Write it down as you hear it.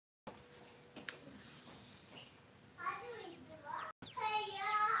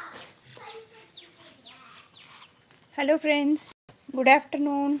Hello friends, good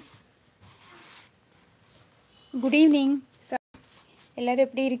afternoon, good evening. எல்லாரும்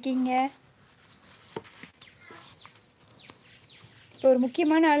எப்படி இருக்கீங்க? இப்போ ஒரு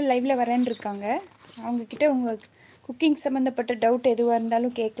முக்கியமான ஆள் லைவ்ல வரேன்னு இருக்காங்க. அவங்க கிட்ட உங்க குக்கிங் சம்பந்தப்பட்ட டவுட் எதுவாக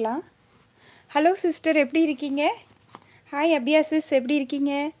இருந்தாலும் கேட்கலாம். ஹலோ சிஸ்டர், எப்படி இருக்கீங்க? ஹாய் அபியா சிஸ், எப்படி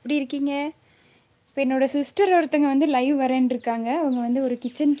இருக்கீங்க? இப்போ என்னோட சிஸ்டர் ஒருத்தங்க வந்து லைவ் வரேன்னு இருக்காங்க. அவங்க வந்து ஒரு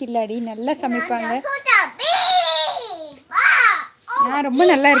கிச்சன் கில்லாடி, நல்லா சமைப்பாங்க. நான் ரொம்ப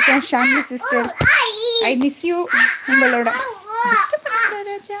நல்லா இருக்கேன் Shamli sister. I miss you.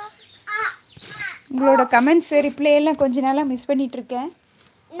 உங்களோட கமெண்ட்ஸ் ரிப்ளை எல்லாம் கொஞ்ச நாளாக மிஸ் பண்ணிட்டு இருக்கேன்.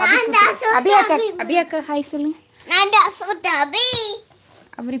 அபியாக்கா ஹாய் சொல்லுங்க.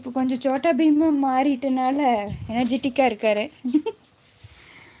 அவர் இப்போ கொஞ்சம் சோட்டா பீமாக மாறிட்டனால எனர்ஜெட்டிக்காக இருக்காரு.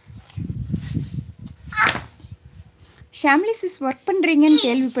 ஷாம்லி சிஸ் ஒர்க் பண்ணுறீங்கன்னு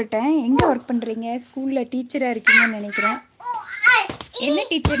கேள்விப்பட்டேன். எங்கே ஒர்க் பண்ணுறீங்க? ஸ்கூலில் டீச்சராக இருக்கீங்கன்னு நினைக்கிறேன். என்ன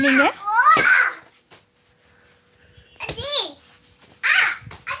டீச்சர் நீங்கள்?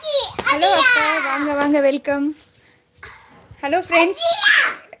 ஹலோ அக்கா, வாங்க வாங்க, வெல்கம். ஹலோ ஃப்ரெண்ட்ஸ்,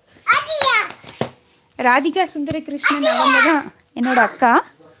 ராதிகா சுந்தரகிருஷ்ணன் அவங்க தான் என்னோட அக்கா.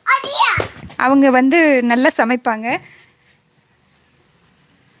 அவங்க வந்து நல்லா சமைப்பாங்க.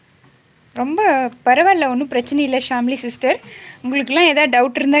 ரொம்ப பரவாயில்ல, ஒன்றும் பிரச்சனை இல்லை ஷாம்லி சிஸ்டர். உங்களுக்குலாம் எதாவது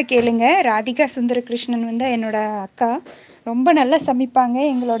டவுட் இருந்தால் கேளுங்க. ராதிகா சுந்தரகிருஷ்ணன் வந்து என்னோட அக்கா. ரொம்ப நல்லா சமைப்பாங்க.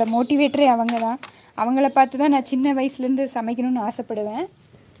 எங்களோட மோட்டிவேட்டரே அவங்க தான். அவங்கள பார்த்து தான் நான் சின்ன வயசுலேருந்து சமைக்கணும்னு ஆசைப்படுவேன்.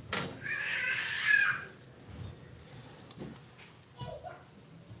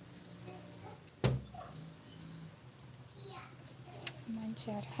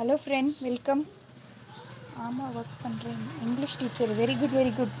 Hello friend, welcome. ஆமாம், ஒர்க் பண்ணுறேன். English teacher. Very good,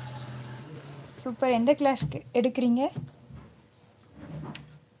 very good, super. எந்த கிளாஸ்க்கு எடுக்கிறீங்க?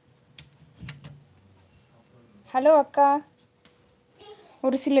 ஹலோ அக்கா,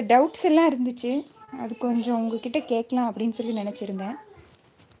 ஒரு சில டவுட்ஸ் எல்லாம் இருந்துச்சு, அது கொஞ்சம் உங்ககிட்ட கேட்கலாம் அப்படின்னு சொல்லி நினச்சிருந்தேன்.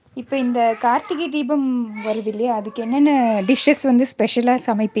 இப்போ இந்த கார்த்திகை தீபம் வருது இல்லையா, அதுக்கு என்னென்ன டிஷ்ஷஸ் வந்து ஸ்பெஷலாக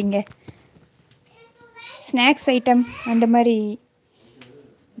சமைப்பீங்க? ஸ்நாக்ஸ் ஐட்டம் அந்த மாதிரி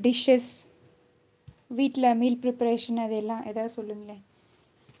டிஷ்ஷஸ், வீட்டில் மீல் ப்ரிப்பரேஷன், அதெல்லாம் ஏதாவது சொல்லுங்களேன்.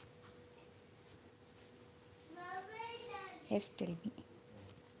 Yes tell me.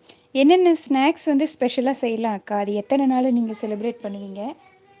 என்னென்ன ஸ்நாக்ஸ் வந்து ஸ்பெஷலாக செய்யலாம் அக்கா? அது எத்தனை நாள் நீங்கள் செலிப்ரேட் பண்ணுவீங்க?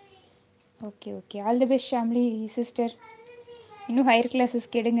 Okay okay, all the best Shamli sister. இன்னும் ஹையர்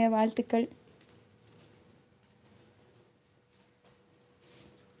கிளாஸஸ்க்கு எடுங்க, வாழ்த்துக்கள்.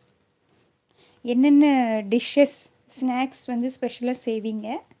 என்னென்ன டிஷ்ஷஸ் ஸ்நாக்ஸ் வந்து ஸ்பெஷலாக செய்வீங்க?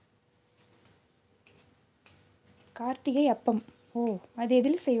 கார்த்திகை அப்பம். ஓ, அது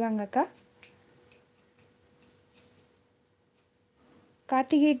எதில் செய்வாங்க அக்கா?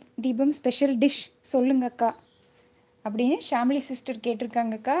 கார்த்திகை தீபம் ஸ்பெஷல் டிஷ் சொல்லுங்க அக்கா அப்படின்னு ஷாம்லி சிஸ்டர்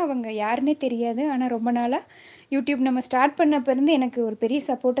கேட்டிருக்காங்கக்கா. அவங்க யாருன்னே தெரியாது, ஆனால் ரொம்ப நாளாக யூடியூப் நம்ம ஸ்டார்ட் பண்ணப்பிருந்து எனக்கு ஒரு பெரிய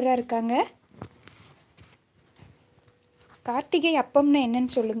சப்போர்ட்டராக இருக்காங்க. கார்த்திகை அப்பம்னா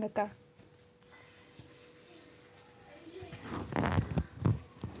என்னன்னு சொல்லுங்கக்கா.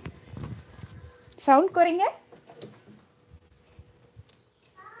 சவுண்ட் குறைங்க.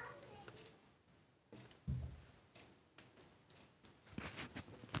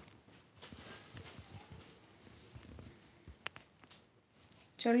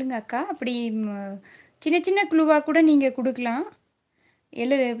 சொல்லுங்க அக்கா. அப்படி சின்ன சின்ன குழுவாக கூட நீங்கள் கொடுக்கலாம்.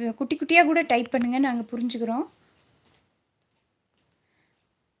 குட்டி குட்டியாக கூட டைப் பண்ணுங்கள், நாங்கள் புரிஞ்சுக்கிறோம்.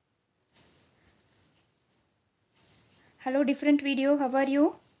 Hello different video, how are you?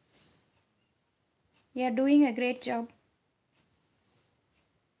 You are doing a great job.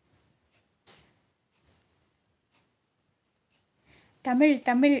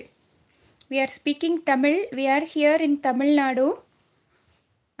 Tamil. We are speaking Tamil. We are here in Tamil Nadu.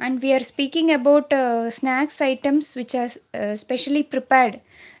 And we are speaking about snacks items which are specially prepared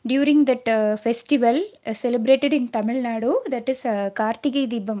during that festival celebrated in Tamil Nadu. That is Kartigai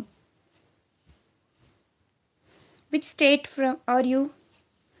Deepam. Which state from are you?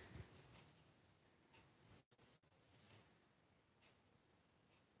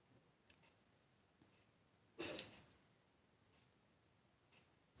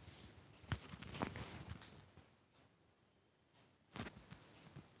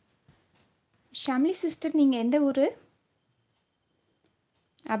 Shamli sister, நீங்கள் எந்த ஊர்?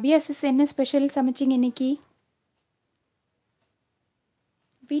 அபியா sis, என்ன special சமைச்சிங்க இன்னைக்கு?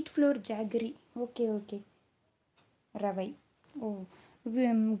 வீட் floor jaggery. Okay okay, ரவை. ஓ,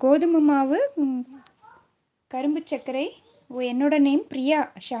 கோதுமை மாவு, கரும்பு சர்க்கரை. ஓ, என்னோட நேம் பிரியா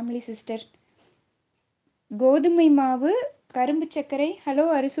ஷாம்லி சிஸ்டர். கோதுமை மாவு, கரும்பு சர்க்கரை. ஹலோ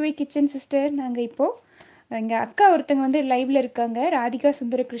அறுசுவை கிச்சன் சிஸ்டர், நாங்கள் இப்போது எங்கள் அக்கா ஒருத்தங்க வந்து லைவில் இருக்காங்க, ராதிகா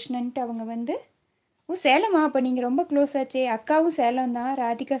சுந்தரகிருஷ்ணன்ட்டு. அவங்க வந்து சேலமா? அப்போ நீங்கள் ரொம்ப க்ளோஸ் ஆச்சே. அக்காவும் சேலம் தான்,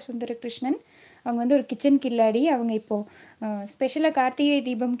 ராதிகா சுந்தரகிருஷ்ணன். அவங்க வந்து ஒரு கிச்சன் கில்லாடி. அவங்க இப்போது ஸ்பெஷலாக கார்த்திகை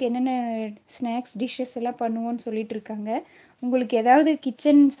தீபம்க்கு என்னென்ன ஸ்நாக்ஸ் டிஷ்ஷஸ் எல்லாம் பண்ணுவோன்னு சொல்லிட்டு இருக்காங்க. உங்களுக்கு ஏதாவது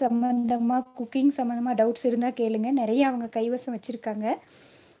கிச்சன் சம்மந்தமாக, குக்கிங் சம்மந்தமாக டவுட்ஸ் இருந்தால் கேளுங்க. நிறைய அவங்க கைவசம் வச்சுருக்காங்க.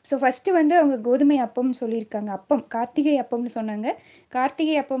 ஸோ ஃபஸ்ட்டு வந்து அவங்க கோதுமை அப்பம்னு சொல்லியிருக்காங்க. அப்பம் கார்த்திகை அப்பம்னு சொன்னாங்க.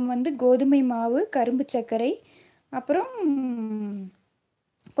 கார்த்திகை அப்பம் வந்து கோதுமை மாவு, கரும்பு சர்க்கரை, அப்புறம்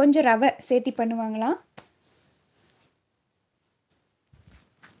கொஞ்சம் ரவை சேர்த்தி பண்ணுவாங்களாம்.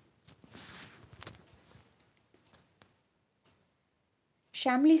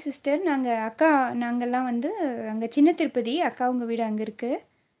 ஷாம்லி சிஸ்டர், நாங்கள் அக்கா, நாங்கள்லாம் வந்து அங்கே சின்ன திருப்பதி, அக்கா உங்கள் வீடு அங்கே இருக்குது.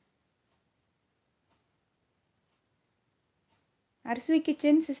 அரசுவி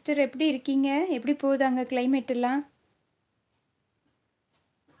கிச்சன் சிஸ்டர் எப்படி இருக்கீங்க? எப்படி போகுது அங்கே கிளைமேட் எல்லாம்?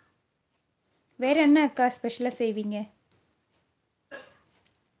 வேறு என்ன அக்கா ஸ்பெஷலாக செய்வீங்க?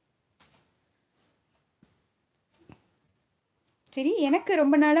 சரி, எனக்கு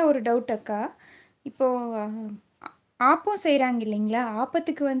ரொம்ப நாளாக ஒரு டவுட் அக்கா. இப்போது ஆப்பம் செய்கிறாங்க இல்லைங்களா?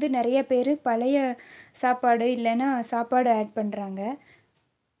 ஆப்பத்துக்கு வந்து நிறைய பேர் பழைய சாப்பாடு இல்லைன்னா சாப்பாடு ஆட் பண்ணுறாங்க.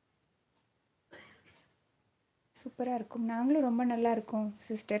 சூப்பராக இருக்கும். நாங்களும் ரொம்ப நல்லா இருக்கோம்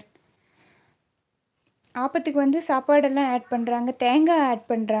சிஸ்டர். ஆப்பத்துக்கு வந்து சாப்பாடெல்லாம் ஆட் பண்ணுறாங்க, தேங்காய் ஆட்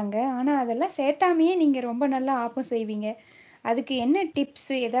பண்ணுறாங்க. ஆனால் அதெல்லாம் சேர்த்தாமையே நீங்கள் ரொம்ப நல்லா ஆப்பம் செய்வீங்க. அதுக்கு என்ன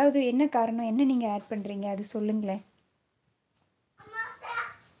டிப்ஸு, ஏதாவது என்ன காரணம், என்ன நீங்கள் ஆட் பண்ணுறீங்க, அது சொல்லுங்களேன்.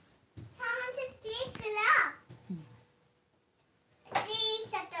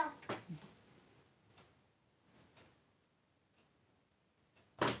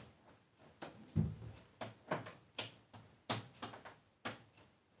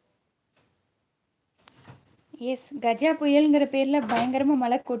 எஸ், கஜா புயலுங்கிற பேரில் பயங்கரமாக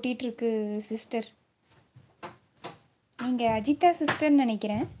மழை கொட்டிகிட்ருக்கு சிஸ்டர். நீங்கள் அஜிதா சிஸ்டர்னு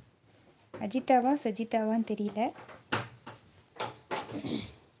நினைக்கிறேன். அஜிதாவா சஜிதாவான்னு தெரியல.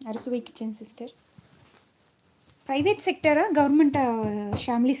 அரசுவை kitchen sister. Private செக்டரா கவர்மெண்ட்டா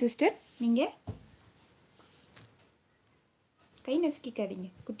Shamli sister? நீங்கள் கை நசுக்கிக்காதீங்க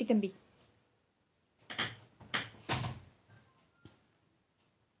குட்டி தம்பி.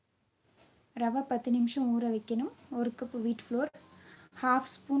 ரவை 10 நிமிஷம் ஊற வைக்கணும். 1 கப் வீட் ஃப்ளோர், 1/2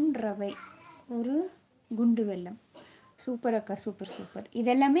 ஸ்பூன் ரவை, 1 குண்டு வெல்லம். சூப்பர் அக்கா, சூப்பர் சூப்பர்.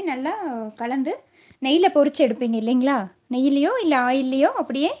 இதெல்லாமே நல்லா கலந்து நெய்யில் பொரிச்சு எடுப்பீங்க இல்லைங்களா? நெய்யிலையோ இல்லை ஆயில்லையோ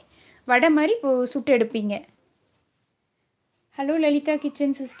அப்படியே வடை மாதிரி சுட்டு எடுப்பீங்க. ஹலோ லலிதா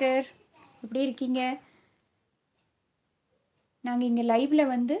கிச்சன் சிஸ்டர், எப்படி இருக்கீங்க? நாங்கள் இங்கே லைவில்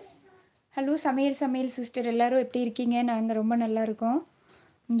வந்து ஹலோ சமையல் சிஸ்டர், எல்லோரும் எப்படி இருக்கீங்க? நாங்கள் ரொம்ப நல்லா இருக்கோம்.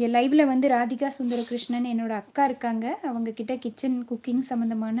 இங்கே லைவில் வந்து ராதிகா சுந்தரகிருஷ்ணன் என்னோடய அக்கா இருக்காங்க. அவங்கக்கிட்ட கிச்சன் குக்கிங்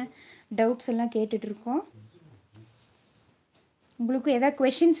சம்மந்தமான டவுட்ஸ் எல்லாம் கேட்டுட்ருக்கோம். உங்களுக்கு எதாவது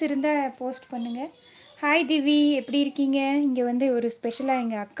கொஷின்ஸ் இருந்தால் போஸ்ட் பண்ணுங்கள். ஹாய் திவி, எப்படி இருக்கீங்க? இங்கே வந்து ஒரு ஸ்பெஷலாக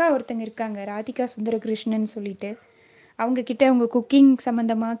எங்கள் அக்கா ஒருத்தங்க இருக்காங்க, ராதிகா சுந்தரகிருஷ்ணன் சொல்லிட்டு. அவங்கக்கிட்ட உங்கள் குக்கிங்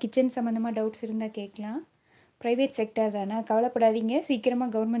சம்மந்தமாக, கிச்சன் சம்மந்தமாக டவுட்ஸ் இருந்தால் கேட்கலாம். ப்ரைவேட் செக்டர் தானே, கவலைப்படாதீங்க,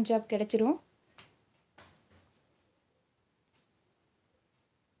 சீக்கிரமாக கவர்மெண்ட் ஜாப் கிடச்சிரும்.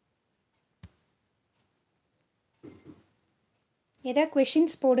 ஏதாவது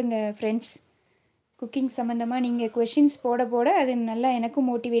கொஷின்ஸ் போடுங்க ஃப்ரெண்ட்ஸ். குக்கிங் சம்மந்தமாக நீங்கள் கொஷின்ஸ் போட போட அது நல்லா எனக்கும்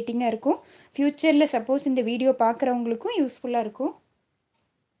மோட்டிவேட்டிங்காக இருக்கும். ஃப்யூச்சரில் சப்போஸ் இந்த வீடியோ பார்க்குறவங்களுக்கும் யூஸ்ஃபுல்லாக இருக்கும்.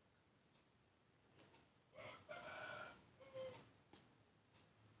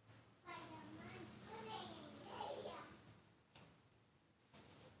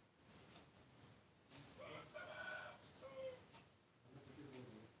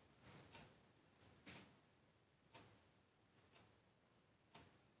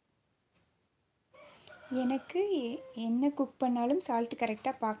 எனக்கு என்ன குக் பண்ணாலும் சால்ட்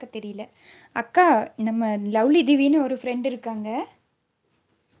கரெக்டாக பார்க்க தெரியல. அக்கா, நம்ம லவ்லி திவின்னு ஒரு ஃப்ரெண்ட் இருக்காங்க.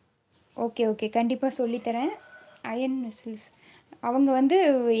 ஓகே ஓகே, கண்டிப்பாக சொல்லித்தரேன். அயன் மிஸ்ஸில்ஸ் அவங்க வந்து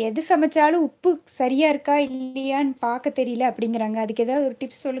எது சமைச்சாலும் உப்பு சரியாக இருக்கா இல்லையான்னு பார்க்க தெரியல அப்படிங்கிறாங்க. அதுக்கு ஏதாவது ஒரு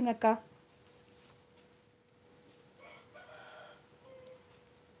டிப்ஸ் சொல்லுங்க அக்கா.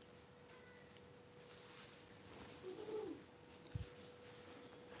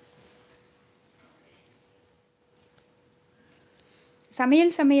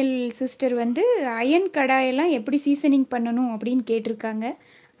 சமையல் சிஸ்டர் வந்து அயன் கடாயெல்லாம் எப்படி சீசனிங் பண்ணணும் அப்படின்னு கேட்டிருக்காங்க.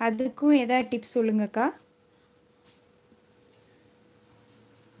 அதுக்கும் எதாவது டிப்ஸ் சொல்லுங்கக்கா.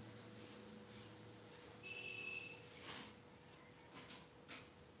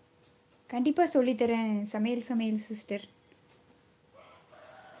 கண்டிப்பாக சொல்லித்தரேன் சமையல் சிஸ்டர்.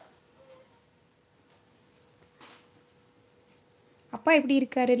 அப்பா எப்படி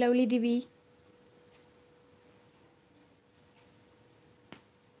இருக்காரு லவ்லி திவி?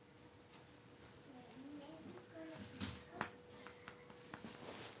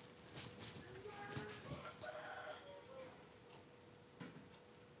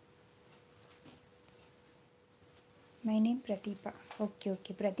 My name Pratibha. Okay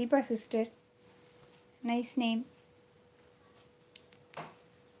okay Pratibha sister, nice name.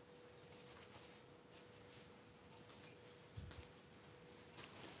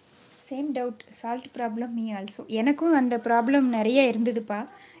 Same doubt, salt problem me also. எனக்கும் அந்த ப்ராப்ளம் நிறைய இருந்ததுப்பா.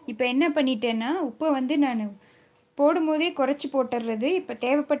 இப்போ என்ன பண்ணிட்டேன்னா, உப்பை வந்து நான் போடும்போதே குறைச்சி போட்டுடுறது. இப்போ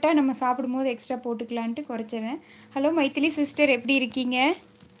தேவைப்பட்டால் நம்ம சாப்பிடும்போது எக்ஸ்ட்ரா போட்டுக்கலான்ட்டு குறைச்சிடுறேன். ஹலோ மைத்திலி சிஸ்டர், எப்படி இருக்கீங்க?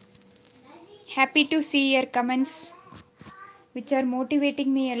 Happy to see your comments which are motivating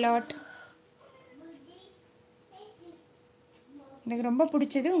me a lot. எனக்கு ரொம்ப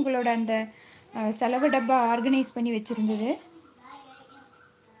பிடிச்சது உங்களோட அந்த செலவு டப்பா ஆர்கனைஸ் பண்ணி வச்சுருந்தது.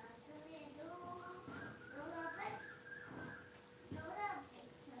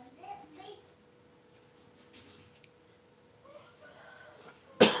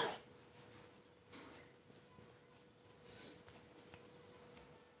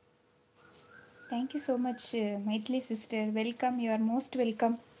 Thank you so much, Maithili sister. Welcome. You are most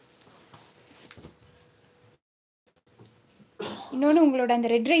welcome. இன்னொன்று உங்களோட அந்த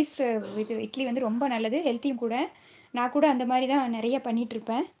ரெட் ரைஸ் இது இட்லி வந்து ரொம்ப நல்லது, ஹெல்த்தியும் கூட. நான் கூட அந்த மாதிரி தான் நிறைய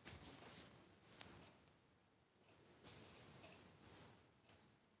பண்ணிகிட்ருப்பேன்.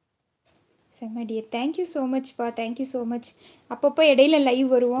 செம்ம dear, thank you so மச்ப்பா, thank you so much. அப்பப்போ இடையில லைவ்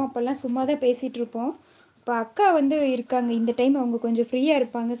வருவோம், அப்போல்லாம் சும்மா தான் பேசிகிட்ருப்போம். இப்போ அக்கா வந்து இருக்காங்க, இந்த டைம் அவங்க கொஞ்சம் ஃப்ரீயாக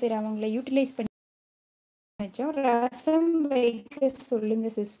இருப்பாங்க. சரி, அவங்கள யூட்டிலைஸ் பண்ணி வச்சோம். ரசம் வைக்க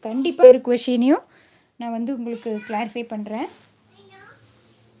சொல்லுங்கள் சிஸ். கண்டிப்பாக ஒரு கொஷினையும் நான் வந்து உங்களுக்கு கிளாரிஃபை பண்ணுறேன்.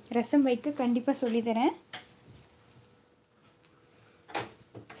 ரசம் வைக்க கண்டிப்பாக சொல்லித்தரேன்.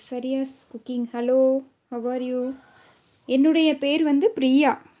 சரியாஸ் cooking. Hello, how are you? என்னுடைய பேர் வந்து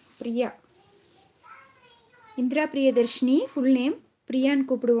பிரியா. Priya Indira Priyadarshini, full name. பிரியான்னு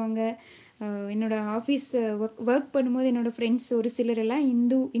கூப்பிடுவாங்க. என்னோடய ஆஃபீஸ் ஒர்க் பண்ணும்போது என்னோடய ஃப்ரெண்ட்ஸ் ஒரு சிலரெல்லாம்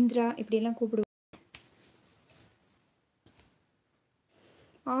இந்து, இந்திரா இப்படியெல்லாம் கூப்பிடுவாங்க.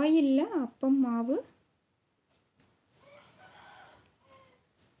 ஆயிலில் அப்பம் மாவு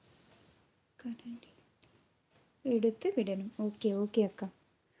எடுத்து விடணும். ஓகே ஓகே அக்கா.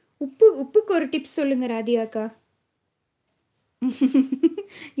 உப்புக்கு ஒரு டிப்ஸ் சொல்லுங்கள் ராதிகா அக்கா.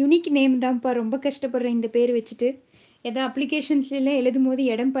 யூனிக் நேம் தான்ப்பா, ரொம்ப கஷ்டப்படுறேன் இந்த பேர் வச்சுட்டு. எதோ அப்ளிகேஷன்ஸ்லாம் எழுதும் போது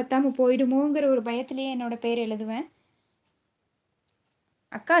இடம் பத்தாமல் போயிடுமோங்கிற ஒரு பயத்துலேயே என்னோடய பேர் எழுதுவேன்.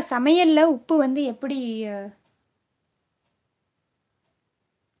 அக்கா, சமையலில் உப்பு வந்து எப்படி?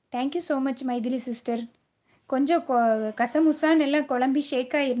 Thank you so much Maithili sister. கொஞ்சம் கசமுசான்னு எல்லாம் குழம்பி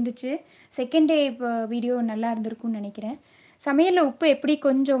ஷேக்காக இருந்துச்சு. செகண்ட் டே இப்போ வீடியோ நல்லா இருந்திருக்கும்னு நினைக்கிறேன். சமையலில் உப்பு எப்படி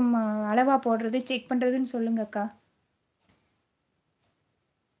கொஞ்சம் அளவாக போடுறது, செக் பண்ணுறதுன்னு சொல்லுங்க அக்கா.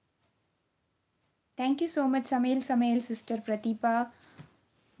 தேங்க்யூ ஸோ மச் சமையல் சிஸ்டர் பிரதீபா.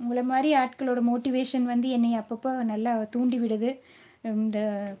 உங்களை மாதிரி ஆட்களோட மோட்டிவேஷன் வந்து என்னை அப்பப்போ நல்லா தூண்டி விடுது. இந்த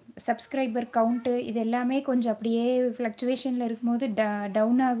சப்ஸ்கிரைபர் கவுண்ட்டு இது எல்லாமே கொஞ்சம் அப்படியே ஃப்ளக்சுவேஷனில் இருக்கும்போது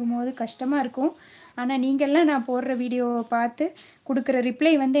டவுன் ஆகும்போது கஷ்டமாக இருக்கும். ஆனால் நீங்கள்லாம் நான் போடுற வீடியோவை பார்த்து கொடுக்குற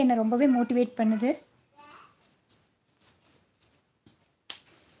ரிப்ளை வந்து என்னை ரொம்பவே மோட்டிவேட் பண்ணுது.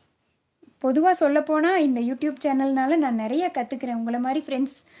 பொதுவாக சொல்லப்போனால் இந்த யூடியூப் சேனல்னால நான் நிறையா கற்றுக்கிறேன். உங்களை மாதிரி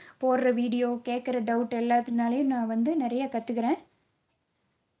ஃப்ரெண்ட்ஸ் போடுற வீடியோ, கேட்குற டவுட் எல்லாத்துனாலையும் நான் வந்து நிறையா கற்றுக்கிறேன்.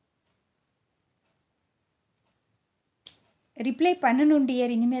 ரிப்ளை பண்ணணும்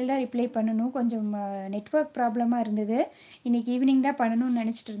டியர், இனிமேல் தான் ரிப்ளை பண்ணணும். கொஞ்சம் நெட்வொர்க் ப்ராப்ளமாக இருந்தது. இன்றைக்கி ஈவினிங் தான் பண்ணணும்னு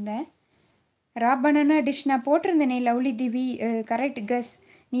நினச்சிட்டு இருந்தேன். ரா பனானா டிஷ் நான் போட்டிருந்தேனே, லவ்லி திவி கரெக்ட் கஸ்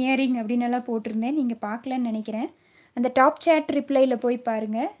நியரிங் அப்படின்னு எல்லாம் போட்டிருந்தேன். நீங்கள் பார்க்கலன்னு நினைக்கிறேன். அந்த டாப் சேட் ரிப்ளையில் போய்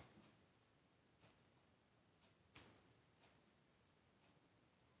பாருங்கள்.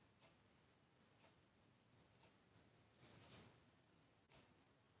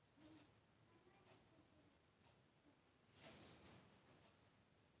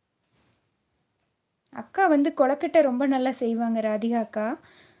 அக்கா வந்து கொழக்கட்டை ரொம்ப நல்லா செய்வாங்க ராதிகா அக்கா.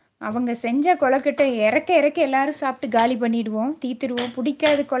 அவங்க செஞ்ச கொழக்கட்டை இறக்க எல்லாரும் சாப்பிட்டு காலி பண்ணிவிடுவோம், தீத்துருவோம்.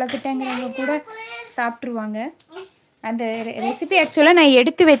 பிடிக்காது கொழக்கட்டைங்கிறவங்க கூட சாப்பிட்ருவாங்க. அந்த ரெசிபி ஆக்சுவலாக நான்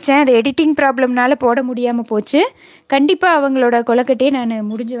எடுத்து வச்சேன், அது எடிட்டிங் ப்ராப்ளம்னால போட முடியாமல் போச்சு. கண்டிப்பாக அவங்களோட கொழக்கட்டையை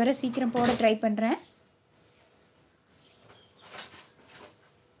நான் முடிஞ்ச வரை சீக்கிரம் போட ட்ரை பண்ணுறேன்.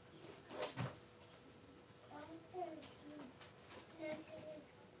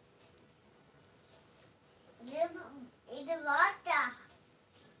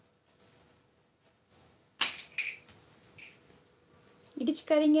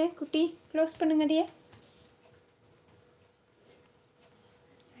 இடிச்சுக்காதீங்க குட்டி, க்ளோஸ் பண்ணுங்க அதையே.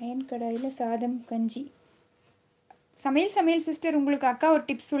 அயன் கடாயில் சாதம் கஞ்சி. சமையல் சிஸ்டர், உங்களுக்கு அக்கா ஒரு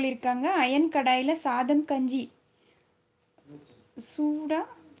டிப்ஸ் சொல்லியிருக்காங்க. அயன் கடாயில் சாதம் கஞ்சி சூடாக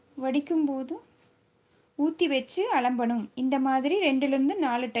வடிக்கும்போது ஊற்றி வச்சு அலம்பணும். இந்த மாதிரி 2 to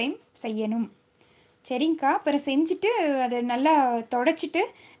 4 டைம் செய்யணும். சரிங்கக்கா. அப்புறம் செஞ்சுட்டு அதை நல்லா தொடச்சிட்டு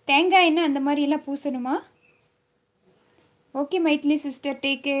தேங்காய் எண்ணெய் அந்த மாதிரியெல்லாம் பூசணுமா? Okay Mythili sister,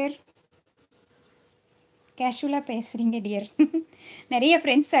 take care. கேஷுவலாக பேசுகிறீங்க டியர். நிறைய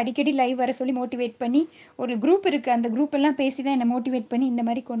ஃப்ரெண்ட்ஸ் அடிக்கடி லைவ் வர சொல்லி மோட்டிவேட் பண்ணி ஒரு குரூப் இருக்குது, அந்த குரூப் எல்லாம் பேசி தான் என்னை மோட்டிவேட் பண்ணி இந்த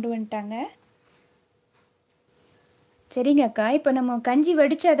மாதிரி கொண்டு வந்துட்டாங்க. சரிங்க அக்கா. இப்போ நம்ம கஞ்சி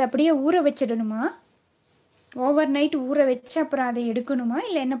வடித்து அதை அப்படியே ஊற வச்சிடணுமா? ஓவர் நைட் ஊற வச்சு அப்புறம் அதை எடுக்கணுமா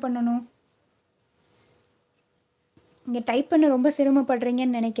இல்லை என்ன பண்ணணும்? இங்கே டைப் பண்ண ரொம்ப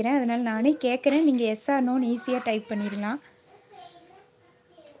சிரமப்படுறீங்கன்னு நினைக்கிறேன், அதனால் நானே கேட்குறேன். நீங்கள் எஸ் ஆர் நோன்னு ஈஸியாக டைப் பண்ணிடலாம்.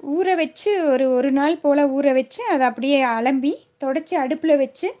 ஊற வச்சு ஒரு நாள் போல் ஊற வச்சு அதை அப்படியே அலம்பி தொடச்சி அடுப்பில்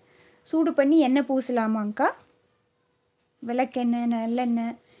வச்சு சூடு பண்ணி எண்ணெய் பூசலாமாங்க்கா? விளக்கெண்ணெய்,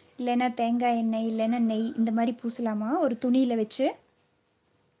 நல்லெண்ணெய், இல்லைன்னா தேங்காய் எண்ணெய், இல்லைன்னா நெய், இந்த மாதிரி பூசலாமா ஒரு துணியில் வச்சு?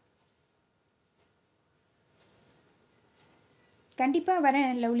 கண்டிப்பாக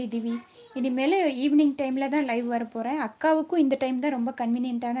வரேன் லவ்லி திவி. இனிமேல் ஈவினிங் டைமில் தான் லைவ் வர போகிறேன். அக்காவுக்கும் இந்த டைம் தான் ரொம்ப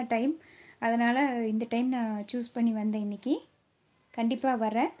கன்வீனியண்ட்டான டைம், அதனால் இந்த டைம் நான் சூஸ் பண்ணி வந்தேன் இன்றைக்கி. கண்டிப்பாக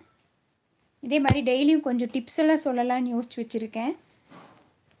வரேன். இதே மாதிரி டெய்லியும் கொஞ்சம் டிப்ஸ் எல்லாம் சொல்லலான்னு யோசிச்சு வச்சுருக்கேன்.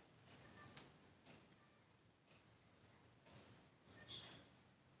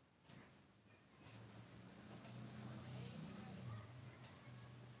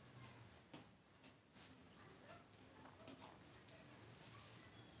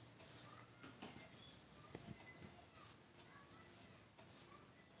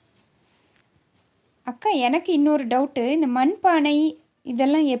 அக்கா, எனக்கு இன்னொரு டவுட்டு. இந்த மண்பானை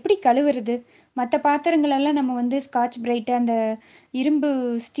இதெல்லாம் எப்படி கழுவுறது? மற்ற பாத்திரங்களெல்லாம் நம்ம வந்து ஸ்காட்ச் பிரைட்டு, அந்த இரும்பு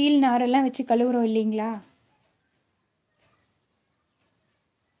ஸ்டீல் நாரெல்லாம் வச்சு கழுவுறோம் இல்லைங்களா?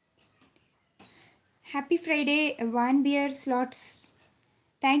 Happy Friday one pier slots.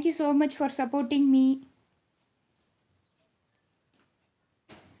 Thank you so much for supporting me.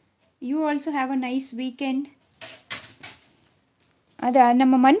 You also have a nice weekend. அது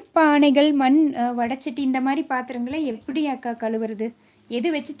நம்ம மண் பானைகள், மண் வடச்சட்டி, இந்த மாதிரி பாத்திரங்களை எப்படி அக்கா கழுவுறது? எது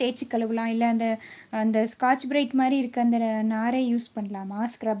வச்சு தேய்ச்சி கழுவலாம்? இல்லை அந்த அந்த ஸ்காட்ச் பிரைட் மாதிரி இருக்க அந்த நாரை யூஸ் பண்ணலாமா?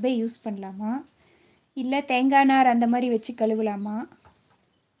 ஸ்க்ரப்பை யூஸ் பண்ணலாமா? இல்லை தேங்காய் நார் அந்த மாதிரி வச்சு கழுவலாமா?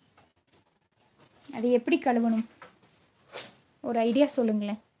 அது எப்படி கழுவணும்? ஒரு ஐடியா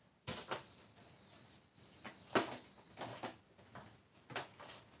சொல்லுங்களேன்.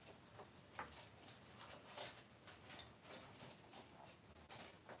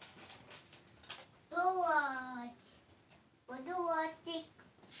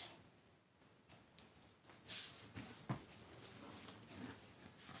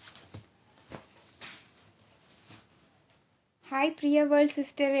 ஹாய் பிரியா வேர்ல்ட்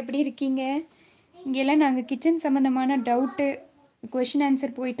சிஸ்டர், எப்படி இருக்கீங்க? இங்கெல்லாம் நாங்கள் கிச்சன் சம்மந்தமான டவுட்டு கொஷின்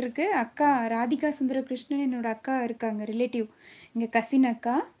ஆன்சர் போயிட்டுருக்கு. அக்கா ராதிகா சுந்தரகிருஷ்ணன் என்னோட அக்கா இருக்காங்க, ரிலேட்டிவ், எங்கள் கசின்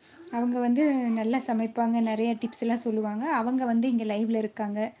அக்கா. அவங்க வந்து நல்லா சமைப்பாங்க, நிறைய டிப்ஸ் எல்லாம் சொல்லுவாங்க. அவங்க வந்து இங்கே லைவில்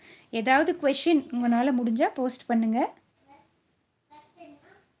இருக்காங்க. ஏதாவது கொஷின் உங்களால் முடிஞ்சால் போஸ்ட் பண்ணுங்கள்.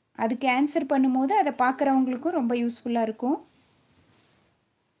 அதுக்கு ஆன்சர் பண்ணும்போது அதை பார்க்குறவங்களுக்கும் ரொம்ப யூஸ்ஃபுல்லாக இருக்கும்.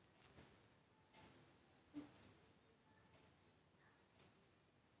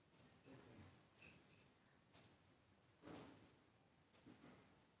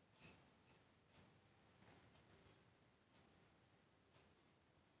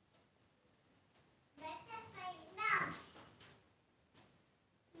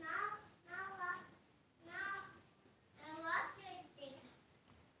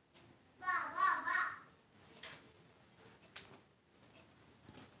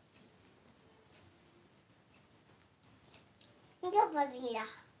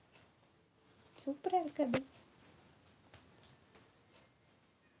 சூப்பராக இருக்காது?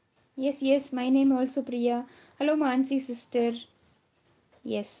 S S, my name also Priya. Hello Mansi sister.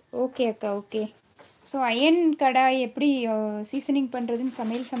 S, okay அக்கா, ஓகே. ஸோ அயன் கடாய் எப்படி சீசனிங் பண்ணுறதுன்னு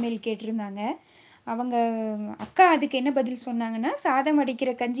சமையல் கேட்டிருந்தாங்க அவங்க. அக்கா அதுக்கு என்ன பதில் சொன்னாங்கன்னா, சாதம்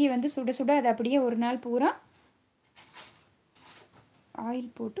வடிக்கிற கஞ்சியை வந்து சுட சுட அதை அப்படியே ஒரு நாள் பூரா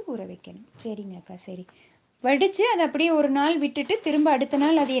ஆயில் போட்டு ஊற வைக்கணும். சரிங்க அக்கா, சரி. வடித்து அதை அப்படியே ஒரு நாள் விட்டுட்டு திரும்ப அடுத்த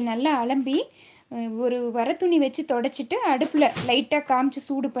நாள் அதை நல்லா அலம்பி ஒரு வரத்துணி வச்சு தொடச்சிட்டு அடுப்பில் லைட்டாக காமிச்சு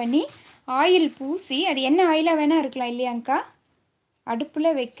சூடு பண்ணி ஆயில் பூசி, அது என்ன ஆயிலாக வேணால் இருக்கலாம் இல்லையாங்க்கா?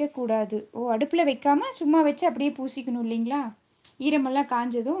 அடுப்பில் வைக்கக்கூடாது. ஓ, அடுப்பில் வைக்காமல் சும்மா வச்சு அப்படியே பூசிக்கணும் இல்லைங்களா? ஈரமெல்லாம்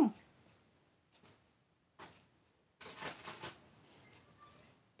காஞ்சதும்.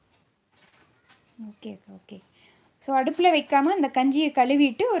 ஓகே அக்கா, ஓகே. ஸோ அடுப்பில் வைக்காமல் அந்த கஞ்சியை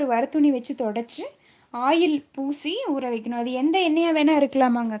கழுவிட்டு ஒரு வரத்துணி வச்சு தொடச்சி ஆயில் பூசி ஊற வைக்கணும். அது எந்த எண்ணெயாக வேணால்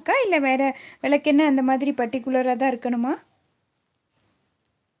இருக்கலாமாங்க அக்கா? இல்லை வேறு விளக்கெண்ணெய் அந்த மாதிரி பர்டிகுலராக தான் இருக்கணுமா?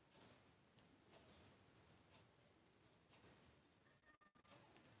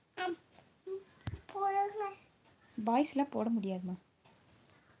 பாய்ஸ்லாம் போட முடியாதுமா.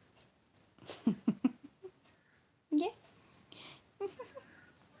 இங்கே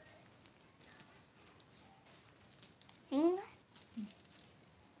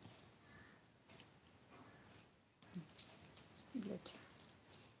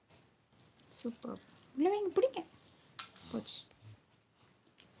சூப்பர். உள்ள வைங்க, பிடிக்க போச்சு.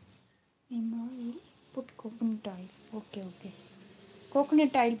 Oil put coconut oil. Okay okay.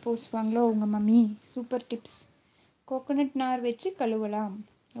 Coconut oil பூசுவாங்களோ உங்கள் மம்மி? Super tips. கோகோனட் நார் வச்சு கழுவலாம்.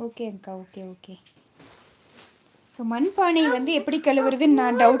 ஓகே அக்கா, ஓகே ஓகே. ஸோ மண்பானை வந்து எப்படி கழுவுறதுன்னு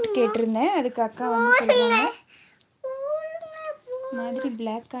நான் டவுட் கேட்டிருந்தேன். அதுக்கு அக்கா வந்து சொல்லுவாங்க. மாதிரி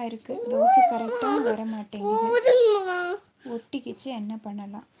பிளாக்காக இருக்குது, தோசை கரெக்டாக வர மாட்டேங்குது, ஒட்டிக்கிச்சு, என்ன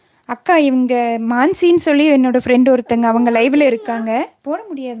பண்ணலாம்? அக்கா இவங்க மான்சின்னு சொல்லி என்னோடய ஃப்ரெண்டு ஒருத்தங்க, அவங்க லைவில் இருக்காங்க. போட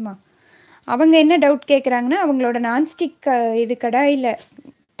முடியாதுமா. அவங்க என்ன டவுட் கேட்குறாங்கன்னா, அவங்களோட நான்ஸ்டிக் இது கடாயில்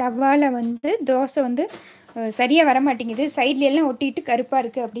டவாவில் வந்து தோசை வந்து சரியாக வர மாட்டேங்குது, சைட்லெல்லாம் ஒட்டிட்டு கருப்பாக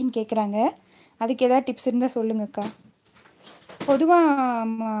இருக்குது அப்படின்னு கேட்குறாங்க. அதுக்கு எதாவது டிப்ஸ் இருந்தால் சொல்லுங்கக்கா. பொதுவாக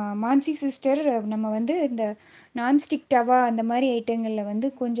மான்சி சிஸ்டர், நம்ம வந்து இந்த நான்ஸ்டிக் டவா அந்த மாதிரி ஐட்டங்களில் வந்து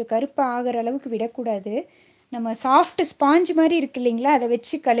கொஞ்சம் கருப்பாக ஆகிற அளவுக்கு விடக்கூடாது. நம்ம சாஃப்ட் ஸ்பாஞ்ச் மாதிரி இருக்கு இல்லைங்களா, அதை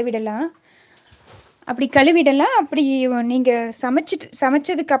வச்சு கழுவிடலாம். அப்படி கழுவிடலாம். அப்படி நீங்கள்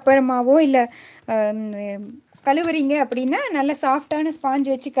சமைச்சதுக்கு அப்புறமாவோ இல்லை கழுவுறீங்க அப்படின்னா நல்ல சாஃப்டான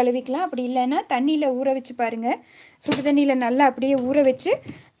ஸ்பாஞ்ச் வச்சு கழுவிக்கலாம். அப்படி இல்லைன்னா தண்ணியில் ஊற வச்சு பாருங்கள். சுடு தண்ணியில் நல்லா அப்படியே ஊற வச்சு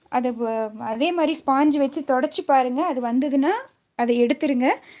அதை அதே மாதிரி ஸ்பாஞ்ச் வச்சு தொடச்சி பாருங்கள். அது வந்ததுன்னா அதை எடுத்துருங்க.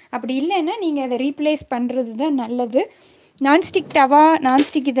 அப்படி இல்லைன்னா நீங்கள் அதை ரீப்ளேஸ் பண்ணுறது தான் நல்லது. நான்ஸ்டிக் டவா,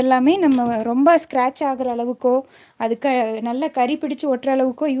 நான்ஸ்டிக் இதெல்லாமே நம்ம ரொம்ப ஸ்க்ராட்ச் ஆகிற அளவுக்கோ அதுக்கு நல்லா கறி பிடிச்சி ஒட்டுற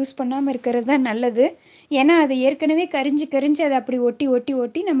அளவுக்கோ யூஸ் பண்ணாமல் இருக்கிறது தான் நல்லது. ஏன்னா அது ஏற்கனவே கரிஞ்சு அதை அப்படி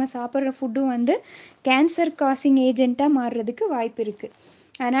ஒட்டி நம்ம சாப்பிட்ற ஃபுட்டும் வந்து கேன்சர் காசிங் ஏஜெண்ட்டாக மாறுறதுக்கு வாய்ப்பு இருக்குது.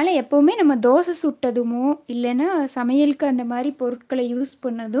 அதனால் எப்போவுமே நம்ம தோசை சுட்டதுமோ இல்லைன்னா சமையலுக்கு அந்த மாதிரி பொருட்களை யூஸ்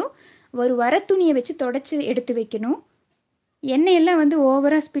பண்ணதும் ஒரு வர துணியை வச்சு தொடச்சி எடுத்து வைக்கணும். எண்ணெயெல்லாம் வந்து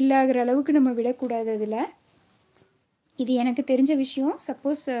ஓவராக ஸ்பில் ஆகிற அளவுக்கு நம்ம விடக்கூடாது. அதில் இது எனக்கு தெரிஞ்ச விஷயம்.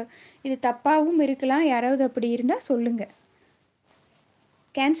 சப்போஸ் இது தப்பாகவும் இருக்கலாம், யாராவது அப்படி இருந்தால் சொல்லுங்கள்.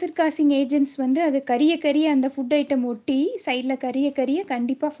 கேன்சர் காசிங் ஏஜென்ட்ஸ் வந்து அது கரிய அந்த ஃபுட் ஐட்டம் ஒட்டி சைடில் கரிய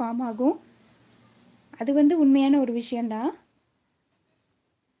கண்டிப்பாக ஃபார்ம் ஆகும். அது வந்து உண்மையான ஒரு விஷயந்தான்.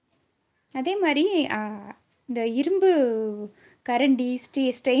 அதே மாதிரி இந்த இரும்பு கரண்டி,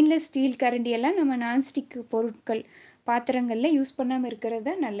 ஸ்டெயின்லெஸ் ஸ்டீல் கரண்டியெல்லாம் நம்ம நான்ஸ்டிக் பொருட்கள் பாத்திரங்களில் யூஸ் பண்ணாமல் இருக்கிறது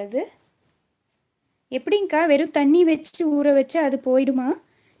தான் நல்லது. எப்படிங்க்கா, வெறும் தண்ணி வச்சு ஊற வச்சு அது போயிடுமா?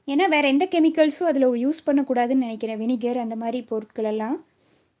 ஏன்னா வேறு எந்த கெமிக்கல்ஸும் அதில் யூஸ் பண்ணக்கூடாதுன்னு நினைக்கிறேன். வினிகர் அந்த மாதிரி பொருட்களெல்லாம்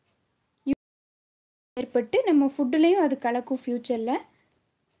ஏற்பட்டு நம்ம ஃபுட்டுலேயும் அது கலக்கும். ஃப்யூச்சரில்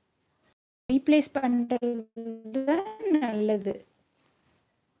ரீப்ளேஸ் பண்ணுறது தான் நல்லது.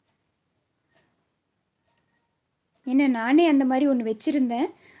 ஏன்னா நானே அந்த மாதிரி ஒன்று வச்சுருந்தேன்.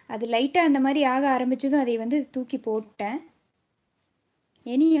 அது லைட்டாக அந்த மாதிரி ஆக ஆரம்பித்ததும் அதை வந்து தூக்கி போட்டேன்.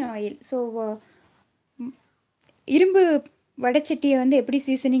 Any oil. ஸோ இரும்பு வடைச்சட்டியை வந்து எப்படி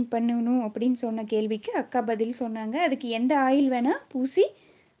சீசனிங் பண்ணணும் அப்படின்னு சொன்ன கேள்விக்கு அக்கா பதில் சொன்னாங்க. அதுக்கு எந்த ஆயில் வேணால் பூசி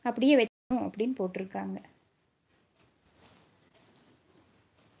அப்படியே வைக்கணும் அப்படின்னு போட்டிருக்காங்க.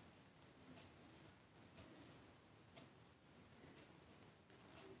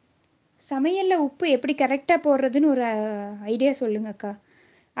 சமையலில் உப்பு எப்படி கரெக்டாக போடுறதுன்னு ஒரு ஐடியா சொல்லுங்க அக்கா.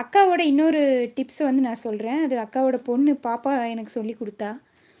 அக்காவோட இன்னொரு டிப்ஸ் வந்து நான் சொல்கிறேன். அது அக்காவோட பொண்ணு பாப்பா எனக்கு சொல்லி கொடுத்தா.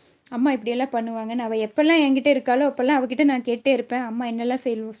 அம்மா இப்படியெல்லாம் பண்ணுவாங்கன்னு. அவள் எப்போல்லாம் என்கிட்ட இருக்காளோ அப்போல்லாம் அவகிட்ட நான் கேட்டே இருப்பேன், அம்மா என்னெல்லாம்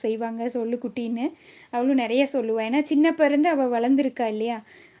செய்வாங்க சொல்லு குட்டின்னு. அவளும் நிறைய சொல்லுவாள். ஏன்னா சின்னப்ப இருந்து அவள் வளர்ந்துருக்கா இல்லையா,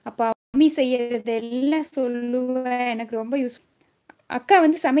 அப்போ மம்மி செய்யறதெல்லாம் சொல்லுவேன். எனக்கு ரொம்ப அக்கா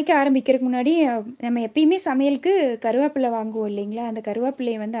வந்து சமைக்க ஆரம்பிக்கிறதுக்கு முன்னாடி நம்ம எப்பயுமே சமையலுக்கு கருவேப்பிலை வாங்குவோம் இல்லைங்களா, அந்த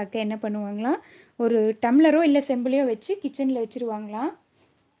கருவேப்பிலையை வந்து அக்கா என்ன பண்ணுவாங்களாம், ஒரு டம்ளரோ இல்லை செம்பிளையோ வச்சு கிச்சனில் வச்சுருவாங்களாம்.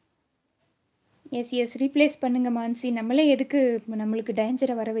 எஸ் ரீப்ளேஸ் பண்ணுங்க மான்சி. நம்மளே எதுக்கு நம்மளுக்கு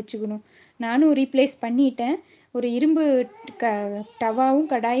டேஞ்சரை வர வச்சுக்கணும். நானும் ரீப்ளேஸ் பண்ணிட்டேன். ஒரு இரும்பு டவாவும்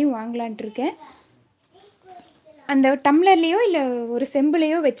கடாயும் வாங்கலான்ட்டு இருக்கேன். அந்த டம்ளர்லேயோ இல்லை ஒரு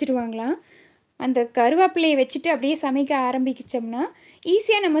செம்புலையோ வச்சுருவாங்களாம். அந்த கருவேப்பிலையை வச்சுட்டு அப்படியே சமைக்க ஆரம்பிச்சோம்னா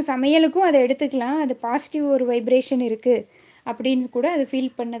ஈஸியாக நம்ம சமையலுக்கும் அதை எடுத்துக்கலாம். அது பாசிட்டிவ் ஒரு வைப்ரேஷன் இருக்குது அப்படின்னு கூட அது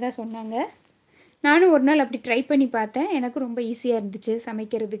ஃபீல் பண்ணதாக சொன்னாங்க. நானும் ஒரு நாள் அப்படி ட்ரை பண்ணி பார்த்தேன். எனக்கு ரொம்ப ஈஸியாக இருந்துச்சு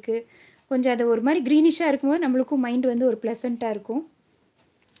சமைக்கிறதுக்கு. கொஞ்சம் அது ஒரு மாதிரி க்ரீனிஷாக இருக்கும்போது நம்மளுக்கும் மைண்ட் வந்து ஒரு ப்ளசண்ட்டாக இருக்கும்.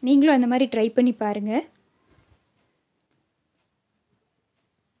 நீங்களும் அந்த மாதிரி ட்ரை பண்ணி பாருங்கள்.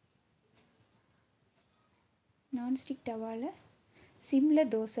 நான்ஸ்டிக் டவாவில் சிம்மில்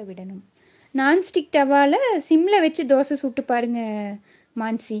தோசை விடணும். நான்ஸ்டிக் டவாவில் சிம்மில் வச்சு தோசை சுட்டு பாருங்கள்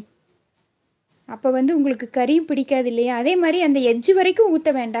மான்சி. அப்போ வந்து உங்களுக்கு கறியும் பிடிக்காது இல்லையா. அதே மாதிரி அந்த எட்ஜு வரைக்கும்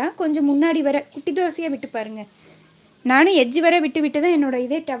ஊற்ற வேண்டாம், கொஞ்சம் முன்னாடி வர குட்டி தோசையாக விட்டு பாருங்கள். நானும் எட்ஜ் வர விட்டு விட்டு தான் என்னோடய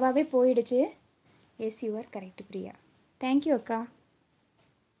இதே டவாவே போயிடுச்சு. S you are correct Priya. Thank you அக்கா.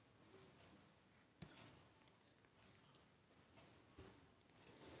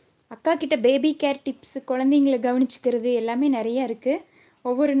 அக்கா கிட்ட பேபி கேர் டிப்ஸ், குழந்தைங்கள கவனிச்சுக்கிறது எல்லாமே நிறையா இருக்குது.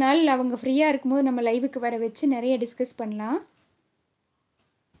 ஒவ்வொரு நாள் அவங்க ஃப்ரீயாக இருக்கும்போது நம்ம லைவுக்கு வர வச்சு நிறைய டிஸ்கஸ் பண்ணலாம்.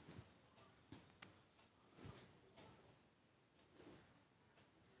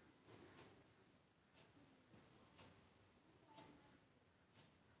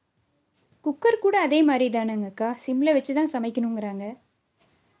 குக்கர் கூட அதே மாதிரி தானேங்கக்கா, சிம்மில் வச்சு தான் சமைக்கணுங்கிறாங்க.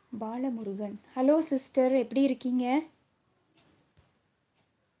 பாலமுருகன், ஹலோ சிஸ்டர், எப்படி இருக்கீங்க?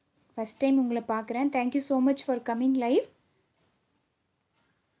 ஃபஸ்ட் டைம் உங்களை பார்க்குறேன். Thank you so much for coming live.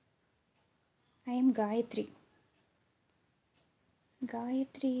 I am Gayatri.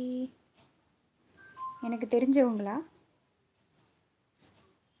 Gayatri எனக்கு தெரிஞ்சவங்களா?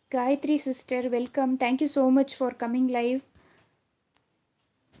 Gayatri sister welcome. Thank you so much for coming live.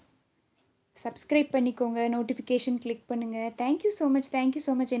 Subscribe பண்ணிக்கோங்க, நோட்டிஃபிகேஷன் கிளிக் பண்ணுங்கள். Thank you so much, thank you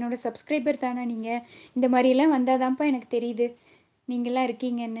so much. என்னோடய சப்ஸ்கிரைபர் தானே நீங்கள்? இந்த மாதிரிலாம் வந்தால் தான்ப்பா எனக்கு தெரியுது நீங்களாம்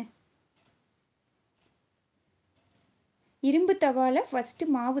இருக்கீங்கன்னு. இரும்பு தவாவில் ஃபஸ்ட்டு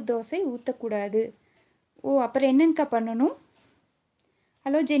மாவு தோசை ஊற்றக்கூடாது. ஓ, அப்புறம் என்னங்கக்கா பண்ணணும்?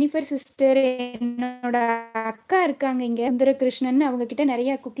 ஹலோ ஜெனிஃபர் சிஸ்டர், என்னோட அக்கா இருக்காங்க இங்கே, சுந்தரகிருஷ்ணன். அவங்கக்கிட்ட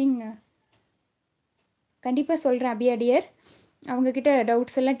நிறையா குக்கிங் கண்டிப்பாக சொல்கிறேன் அபியாடியர். அவங்கக்கிட்ட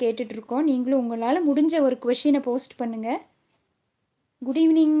டவுட்ஸ் எல்லாம் கேட்டுட்ருக்கோம். நீங்களும் உங்களால் முடிஞ்ச ஒரு கொஷினை போஸ்ட் பண்ணுங்கள். Good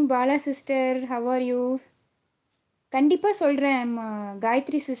evening Bala sister, how are you? கண்டிப்பாக சொல்கிறேன்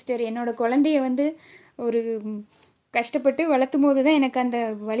காயத்ரி சிஸ்டர். என்னோடய குழந்தைய வந்து ஒரு கஷ்டப்பட்டு வளர்த்தும் போது தான் எனக்கு அந்த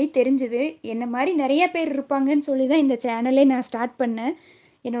வழி தெரிஞ்சுது. என்ன மாதிரி நிறையா பேர் இருப்பாங்கன்னு சொல்லி தான் இந்த சேனலே நான் ஸ்டார்ட் பண்ணேன்.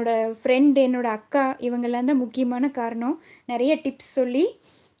 என்னோடய ஃப்ரெண்டு, என்னோடய அக்கா, இவங்கெல்லாம் தான் முக்கியமான காரணம். நிறைய டிப்ஸ் சொல்லி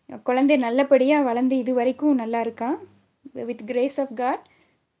குழந்தை நல்லபடியாக வளர்ந்து இது வரைக்கும் நல்லா இருக்கான். With grace of God.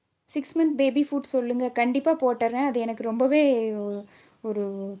 6 month baby food சொல்லுங்கள், கண்டிப்பாக போட்டுறேன். அது எனக்கு ரொம்பவே ஒரு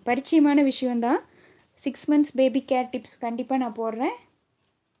பரிச்சயமான விஷயந்தான். 6 months பேபி கேர் டிப்ஸ் கண்டிப்பாக நான் போடுறேன்.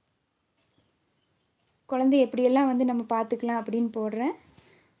 குழந்தை எப்படியெல்லாம் வந்து நம்ம பார்த்துக்கலாம் அப்படின்னு போடுறேன்,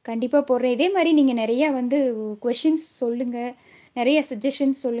 கண்டிப்பாக போடுறேன். இதே மாதிரி நீங்கள் நிறையா வந்து கொஷின்ஸ் சொல்லுங்கள், நிறைய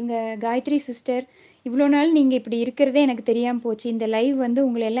சஜஷன்ஸ் சொல்லுங்கள். காயத்ரி சிஸ்டர், இவ்வளோ நாள் நீங்கள் இப்படி இருக்கிறதே எனக்கு தெரியாமல் போச்சு. இந்த லைவ் வந்து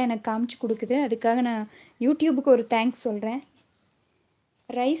உங்களை எல்லாம் எனக்கு காமிச்சு கொடுக்குது. அதுக்காக நான் யூடியூபுக்கு ஒரு தேங்க்ஸ் சொல்கிறேன்.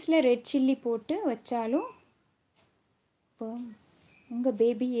 ரைஸில் ரெட் சில்லி போட்டு வச்சாலும் இப்போ உங்கள்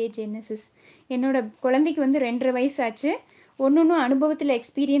பேபி ஏஜ் என்ன சிஸ்? என்னோடய குழந்தைக்கு வந்து 2.5 வயசு ஆச்சு. ஒன்று அனுபவத்தில்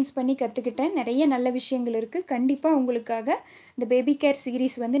எக்ஸ்பீரியன்ஸ் பண்ணி கற்றுக்கிட்டேன். நிறைய நல்ல விஷயங்கள் இருக்குது. கண்டிப்பாக உங்களுக்காக இந்த பேபி கேர்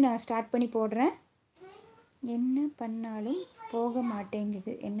சீரீஸ் வந்து நான் ஸ்டார்ட் பண்ணி போடுறேன். என்ன பண்ணாலும் போக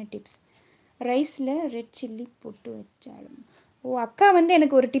மாட்டேங்குது, என்ன டிப்ஸ்? ரைஸில் ரெட் சில்லி போட்டு வச்சாலும். ஓ, அக்கா வந்து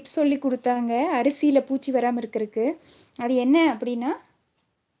எனக்கு ஒரு டிப்ஸ் சொல்லி கொடுத்தாங்க அரிசியில் பூச்சி வராமல் இருக்கிறதுக்கு. அது என்ன அப்படின்னா,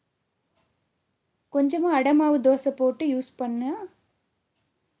 கொஞ்சமாக அடமாவு தோசை போட்டு யூஸ் பண்ண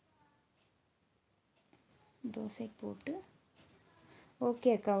தோசை போட்டு. ஓகே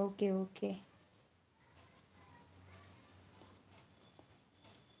அக்கா, ஓகே ஓகே.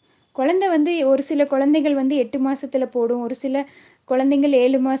 குழந்தை வந்து ஒரு சில குழந்தைகள் வந்து 8 மாதத்தில் போடும், ஒரு சில குழந்தைங்கள்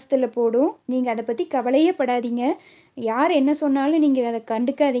 7 மாதத்தில் போடும். நீங்கள் அதை பற்றி கவலையே படாதீங்க. யார் என்ன சொன்னாலும் நீங்கள் அதை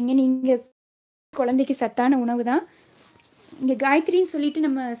கண்டுக்காதீங்க. நீங்கள் குழந்தைக்கு சத்தான உணவு தான். இங்கே காயத்ரின்னு சொல்லிட்டு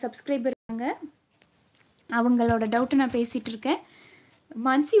நம்ம சப்ஸ்கிரைபர் இருக்காங்க, அவங்களோட டவுட்டை நான் பேசிகிட்டு இருக்கேன்.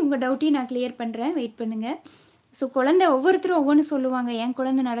 மான்சி, உங்கள் டவுட்டையும் நான் கிளியர் பண்ணுறேன், வெயிட் பண்ணுங்கள். ஸோ குழந்தை ஒவ்வொருத்தரும் ஒவ்வொன்று சொல்லுவாங்க. என்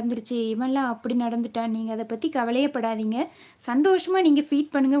குழந்தை நடந்துருச்சு, இவன்லாம் அப்படி நடந்துட்டான். நீங்கள் அதை பற்றி கவலையே படாதீங்க. சந்தோஷமாக நீங்கள்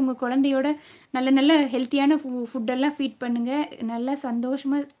ஃபீட் பண்ணுங்கள். உங்கள் குழந்தையோட நல்ல நல்ல ஹெல்த்தியான ஃபுட்டெல்லாம் ஃபீட் பண்ணுங்கள். நல்லா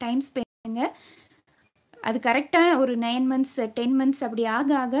சந்தோஷமாக டைம் ஸ்பெண்ட் பண்ணுங்கள். அது கரெக்டான ஒரு 9 months 10 months அப்படி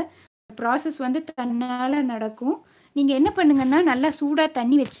ஆக ஆக ப்ராசஸ் வந்து தன்னால் நடக்கும். நீங்கள் என்ன பண்ணுங்கன்னா, நல்லா சூடாக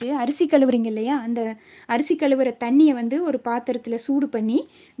தண்ணி வச்சு, அரிசி கழுவுறீங்க இல்லையா, அந்த அரிசி கழுவுற தண்ணியை வந்து ஒரு பாத்திரத்தில் சூடு பண்ணி,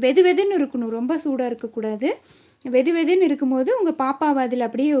 வெது வெதுன்னு இருக்கணும், ரொம்ப சூடாக இருக்கக்கூடாது. வெது வெதுன்னு இருக்கும்போது உங்கள் பாப்பாவை அதில்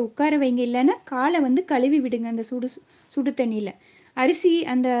அப்படியே உட்கார வைங்க. இல்லைன்னா காலை வந்து கழுவி விடுங்க அந்த சுடு தண்ணியில். அரிசி,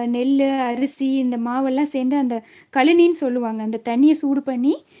 அந்த நெல், அரிசி, இந்த மாவெல்லாம் சேர்ந்து அந்த கழுனின்னு சொல்லுவாங்க, அந்த தண்ணியை சூடு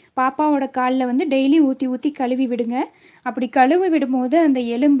பண்ணி பாப்பாவோட காலில் வந்து டெய்லியும் ஊற்றி ஊற்றி கழுவி விடுங்க. அப்படி கழுவி விடும்போது அந்த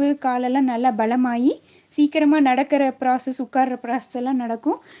எலும்பு காலெல்லாம் நல்லா பலமாகி சீக்கிரமாக நடக்கிற ப்ராசஸ், உட்கார்ற ப்ராசஸ் எல்லாம்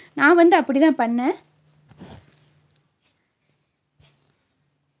நடக்கும். நான் வந்து அப்படி தான் பண்ணேன்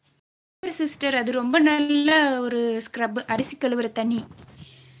சிஸ்டர். அது ரொம்ப நல்ல ஒரு ஸ்க்ரப், அரிசி கழுவுற தண்ணி.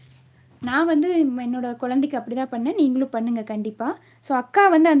 நான் வந்து என்னோடய குழந்தைக்கு அப்படி தான் பண்ணேன். நீங்களும் பண்ணுங்கள் கண்டிப்பாக. ஸோ அக்கா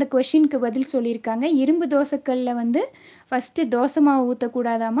வந்து அந்த கொஷினுக்கு பதில் சொல்லியிருக்காங்க. இரும்பு தோசைக்கல்லில் வந்து ஃபஸ்ட்டு தோசை மாவு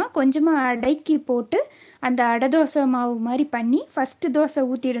ஊற்றக்கூடாதாமா, கொஞ்சமாக அடைக்கி போட்டு அந்த அடை தோசை மாவு மாதிரி பண்ணி ஃபஸ்ட்டு தோசை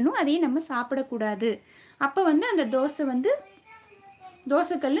ஊற்றிடணும், அதையும் நம்ம சாப்பிடக்கூடாது அப்போ வந்து அந்த தோசை வந்து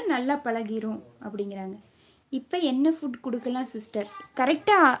தோசைக்கல் நல்லா பழகிரும் அப்படிங்கிறாங்க. இப்போ என்ன ஃபுட் கொடுக்கலாம் சிஸ்டர்?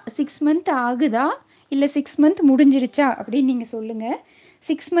 கரெக்டாக 6 மந்த் ஆகுதா இல்லை 6 மந்த் முடிஞ்சிருச்சா அப்படின்னு நீங்கள் சொல்லுங்கள்.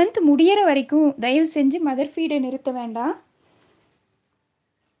 6 மந்த் முடியிற வரைக்கும் தயவு செஞ்சு மதர் ஃபீடை நிறுத்த வேண்டாம்.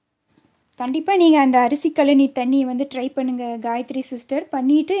 கண்டிப்பாக நீங்கள் அந்த அரிசி கழனி தண்ணியை வந்து ட்ரை பண்ணுங்கள் காயத்ரி சிஸ்டர்.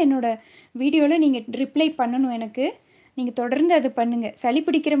 பண்ணிவிட்டு என்னோடய வீடியோவில் நீங்கள் ரிப்ளை பண்ணணும் எனக்கு. நீங்கள் தொடர்ந்து அது பண்ணுங்கள். சளி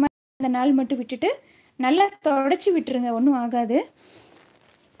பிடிக்கிற மாதிரி அந்த நாள் மட்டும் விட்டுட்டு நல்லா தொடச்சி விட்டுருங்க, ஒன்றும் ஆகாது.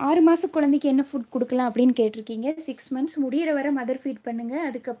 6 மாத குழந்தைக்கு என்ன ஃபுட் கொடுக்கலாம் அப்படின்னு கேட்டிருக்கீங்க. 6 மந்த்ஸ் முடிகிற வரை மதர் ஃபீட் பண்ணுங்கள்.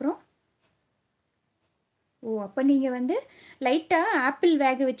 அதுக்கப்புறம் அப்போ நீங்கள் வந்து லைட்டாக ஆப்பிள்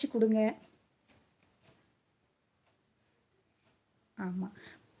வேக வச்சு கொடுங்க. ஆமாம்,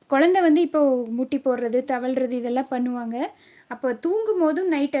 குழந்தை வந்து இப்போது முட்டி போடுறது தவழ்கிறது இதெல்லாம் பண்ணுவாங்க. அப்போ தூங்கும்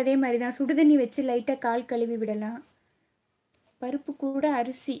போதும் நைட் அதே மாதிரி தான் சுடுதண்ணி வச்சு லைட்டாக கால் கழுவி விடலாம். பருப்பு கூட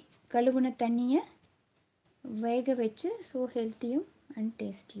அரிசி கழுவுன தண்ணியை வேக வச்சு ஹெல்த்தியும் அண்ட்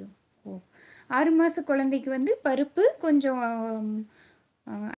டேஸ்டியும். 6 மாத குழந்தைக்கு வந்து பருப்பு கொஞ்சம்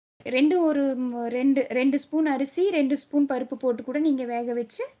ரெண்டு ஸ்பூன் அரிசி 2 ஸ்பூன் பருப்பு போட்டு கூட நீங்கள் வேக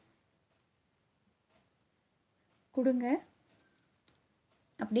வச்சு கொடுங்க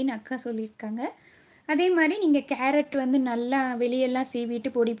அப்படின்னு அக்கா சொல்லியிருக்காங்க. அதே மாதிரி நீங்கள் கேரட் வந்து நல்லா வெளியெல்லாம்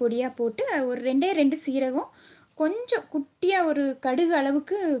சீவிட்டு பொடி பொடியாக போட்டு ஒரு 2 சீரகம், கொஞ்சம் குட்டியாக ஒரு கடுகு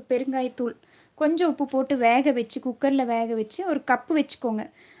அளவுக்கு பெருங்காயத்தூள், கொஞ்சம் உப்பு போட்டு வேக வச்சு குக்கரில் வேக வச்சு ஒரு கப்பு வச்சுக்கோங்க.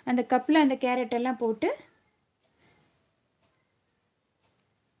 அந்த கப்பில் அந்த கேரட் எல்லாம் போட்டு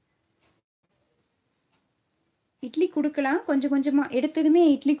இட்லி கொடுக்கலாம். கொஞ்சம் கொஞ்சமாக எடுத்ததுமே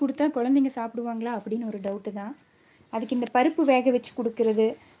இட்லி கொடுத்தா குழந்தைங்க சாப்பிடுவாங்களா அப்படின்னு ஒரு டவுட்டு தான். அதுக்கு இந்த பருப்பு வேக வச்சு கொடுக்கறது,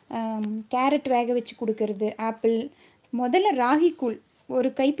 கேரட் வேக வச்சு கொடுக்கறது, ஆப்பிள். முதல்ல ராகி கூழ் ஒரு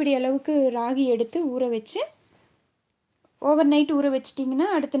கைப்பிடி அளவுக்கு ராகி எடுத்து ஊற வச்சு ஓவர் நைட் ஊற வச்சிட்டிங்கன்னா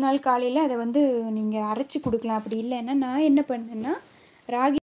அடுத்த நாள் காலையில் அதை வந்து நீங்கள் அரைச்சி கொடுக்கலாம். அப்படி இல்லைன்னா நான் என்ன பண்ணேன்னா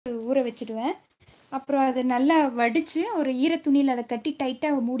ராகி ஊற வச்சுடுவேன். அப்புறம் அதை நல்லா வடித்து ஒரு ஈரத்துணியில் அதை கட்டி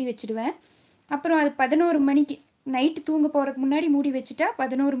டைட்டாக மூடி வச்சுடுவேன். அப்புறம் அது 11 மணிக்கு நைட்டு தூங்க போகிறதுக்கு முன்னாடி மூடி வச்சுட்டா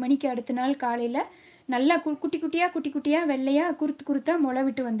 11 மணிக்கு அடுத்த நாள் காலையில் நல்லா குட்டி குட்டியாக வெள்ளையாக குறுத்தாக முளை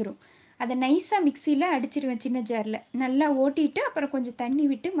விட்டு வந்துடும். அதை நைஸாக மிக்சியில் அடிச்சிடுவேன் சின்ன ஜாரில். நல்லா ஓட்டிட்டு அப்புறம் கொஞ்சம் தண்ணி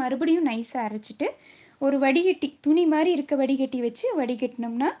விட்டு மறுபடியும் நைஸாக அரைச்சிட்டு ஒரு வடிகட்டி துணி மாதிரி இருக்க வடிகட்டி வச்சு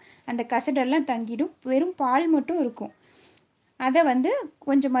வடிகட்டினோம்னா அந்த கசடெல்லாம் தங்கிடும். வெறும் பால் மட்டும் இருக்கும். அதை வந்து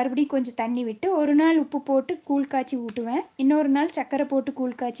மறுபடியும் கொஞ்சம் தண்ணி விட்டு ஒரு நாள் உப்பு போட்டு கூழ் காய்ச்சி ஊட்டுவேன். இன்னொரு நாள் சர்க்கரை போட்டு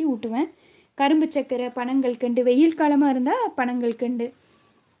கூழ் காய்ச்சி ஊட்டுவேன். கரும்பு சர்க்கரை, பனங்கல்கண்டு, வெயில் காலமாக இருந்தால் பனங்கல்கண்டு,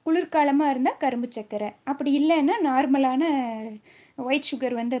 குளிர்காலமாக இருந்தால் கரும்பு சர்க்கரை. அப்படி இல்லைன்னா நார்மலான ஒயிட்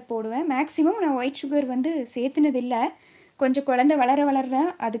சுகர் வந்து போடுவேன். மேக்ஸிமம் நான் ஒயிட் சுகர் வந்து சேர்த்துனதில்லை. கொஞ்சம் குழந்தை வளர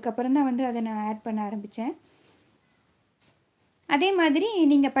அதுக்கப்புறம் தான் வந்து அதை நான் ஆட் பண்ண ஆரம்பித்தேன். அதே மாதிரி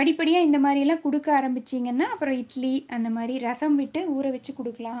நீங்கள் படிப்படியாக இந்த மாதிரியெல்லாம் கொடுக்க ஆரம்பிச்சிங்கன்னா அப்புறம் இட்லி அந்த மாதிரி ரசம் விட்டு ஊற வச்சு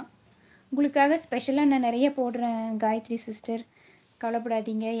கொடுக்கலாம். உங்களுக்காக ஸ்பெஷலாக நான் நிறைய போடுறேன் காயத்ரி சிஸ்டர்,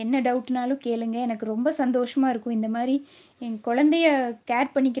 கவலைப்படாதீங்க. என்ன டவுட்னாலும் கேளுங்க. எனக்கு ரொம்ப சந்தோஷமாக இருக்கும். இந்த மாதிரி என் குழந்தைய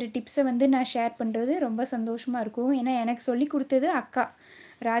கேர் பண்ணிக்கிற டிப்ஸை வந்து நான் ஷேர் பண்ணுறது ரொம்ப சந்தோஷமாக இருக்கும். ஏன்னா எனக்கு சொல்லி கொடுத்தது அக்கா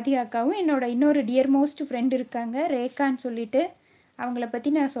ராதிகா அக்காவும் என்னோட இன்னொரு டியர் மோஸ்ட் ஃப்ரெண்ட் இருக்காங்க ரேகான்னு சொல்லிட்டு. அவங்கள பற்றி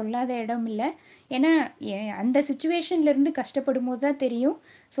நான் சொல்லாத இடம் இல்லை. ஏன்னா அந்த சுச்சுவேஷன்லேருந்து கஷ்டப்படும் போது தான் தெரியும்.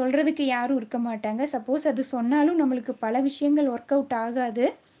 சொல்கிறதுக்கு யாரும் இருக்க மாட்டாங்க. சப்போஸ் அது சொன்னாலும் நம்மளுக்கு பல விஷயங்கள் ஒர்க் அவுட் ஆகாது.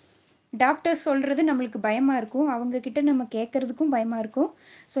 டாக்டர்ஸ் சொல்கிறது நம்மளுக்கு பயமாக இருக்கும். அவங்கக்கிட்ட நம்ம கேட்குறதுக்கும் பயமாக இருக்கும்.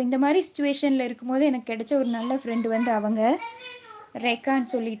 ஸோ இந்த மாதிரி சுச்சுவேஷனில் இருக்கும்போது எனக்கு கிடைச்ச ஒரு நல்ல ஃப்ரெண்டு வந்து அவங்க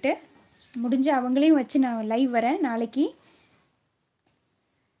ரேகான்னு சொல்லிட்டு. முடிஞ்ச அவங்களையும் வச்சு நான் லைவ் வரேன் நாளைக்கு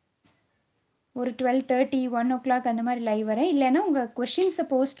ஒரு 12:30 1 o'clock அந்த மாதிரி லைவ் வரேன். இல்லைன்னா உங்கள் கொஷின்ஸை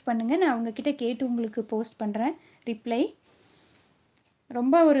போஸ்ட் பண்ணுங்கள், நான் அவங்கக்கிட்ட கேட்டு உங்களுக்கு போஸ்ட் பண்ணுறேன் ரிப்ளை.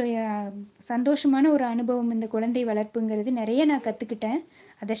 ரொம்ப ஒரு சந்தோஷமான ஒரு அனுபவம் இந்த குழந்தை வளர்ப்புங்கிறது. நிறைய நான் கற்றுக்கிட்டேன்.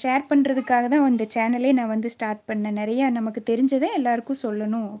 அதை ஷேர் பண்ணுறதுக்காக தான் இந்த சேனலே நான் வந்து ஸ்டார்ட் பண்ணேன். நிறையா நமக்கு தெரிஞ்சதை எல்லாருக்கும்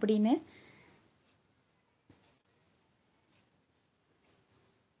சொல்லணும் அப்படின்னு.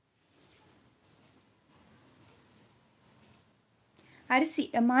 அரிசி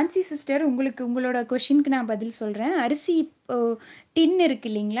மான்சி சிஸ்டர், உங்களோட கொஷினுக்கு நான் பதில் சொல்கிறேன். அரிசி டின் இருக்கு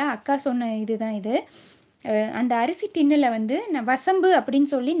இல்லைங்களா, அக்கா சொன்ன இதுதான் இது. அந்த அரிசி டின்னில் வந்து வசம்பு அப்படின்னு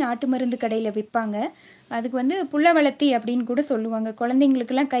சொல்லி நாட்டு மருந்து கடையில் விற்பாங்க. அதுக்கு வந்து புள்ளவளத்தி அப்படின்னு கூட சொல்லுவாங்க.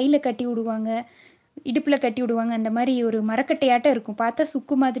 குழந்தைங்களுக்கெல்லாம் கையில் கட்டி விடுவாங்க, இடுப்பில் கட்டி விடுவாங்க. அந்த மாதிரி ஒரு மரக்கட்டையாட்டம் இருக்கும், பார்த்தா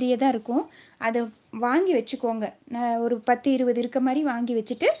சுக்கு மாதிரியே தான் இருக்கும். அதை வாங்கி வச்சுக்கோங்க. நான் ஒரு 10-20 இருக்க மாதிரி வாங்கி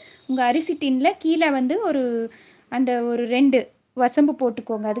வச்சுட்டு உங்கள் அரிசி டின்னில் கீழே வந்து ஒரு 2 வசம்பு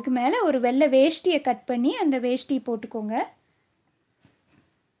போட்டுக்கோங்க. அதுக்கு மேலே ஒரு வெள்ளை வேஷ்டியை கட் பண்ணி அந்த வேஷ்டியை போட்டுக்கோங்க.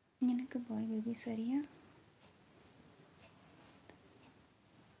 எனக்கு பாய் பேபி சரியா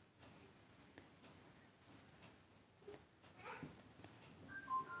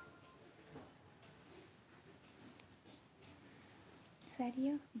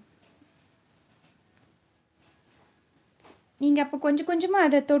சரியா? நீங்கள் அப்போ கொஞ்சம் கொஞ்சமாக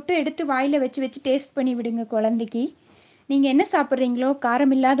அதை தொட்டு எடுத்து வாயில் வச்சு வச்சு டேஸ்ட் பண்ணி விடுங்க குழந்தைக்கு. நீங்கள் என்ன சாப்பிட்றீங்களோ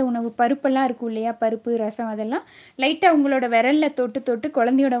காரமில்லாத உணவு, பருப்பெல்லாம் இருக்கும் இல்லையா, பருப்பு ரசம் அதெல்லாம் லைட்டாக உங்களோட விரலில் தொட்டு தொட்டு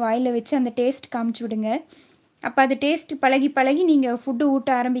குழந்தையோட வாயில் வச்சு அந்த டேஸ்ட் காமிச்சு விடுங்க. அப்போ அது டேஸ்ட் பழகி பழகி நீங்கள் ஃபுட்டு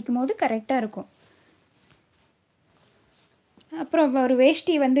ஊட்ட ஆரம்பிக்கும் போது கரெக்டாக இருக்கும். அப்புறம் ஒரு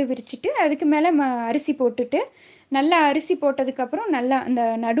வேஷ்டி வந்து விரிச்சிட்டு அதுக்கு மேலே அரிசி போட்டுட்டு, நல்லா அரிசி போட்டதுக்கப்புறம் நல்லா அந்த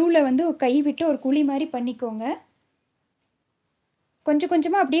நடுவில் வந்து கை விட்டு ஒரு குழி மாதிரி பண்ணிக்கோங்க. கொஞ்சம்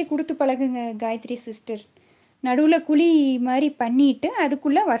கொஞ்சமாக அப்படியே கொடுத்து பழகுங்க காயத்ரி சிஸ்டர். நடுவில் குழி மாதிரி பண்ணிவிட்டு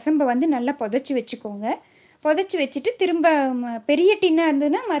அதுக்குள்ளே வசம்பை வந்து நல்லா புதைச்சி வச்சுக்கோங்க. புதைச்சி வச்சுட்டு திரும்ப பெரிய டின்னாக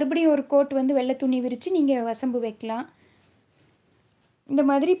இருந்ததுன்னா மறுபடியும் ஒரு கோட் வந்து வெள்ளை துணி விரித்து நீங்கள் வசம்பு வைக்கலாம். இந்த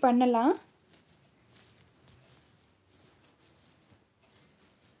மாதிரி பண்ணலாம்.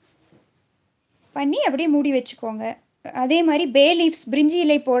 பண்ணி அப்படியே மூடி வச்சுக்கோங்க. அதே மாதிரி பே லீவ்ஸ், பிரிஞ்சி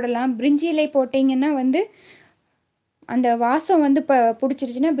இலை போடலாம். பிரிஞ்சி இலை போட்டிங்கன்னா வந்து அந்த வாசம் வந்து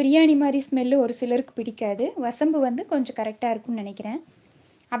பிடிச்சிருச்சுன்னா பிரியாணி மாதிரி ஸ்மெல்லு ஒரு சிலருக்கு பிடிக்காது. வசம்பு வந்து கொஞ்சம் கரெக்டாக இருக்கும்னு நினைக்கிறேன்.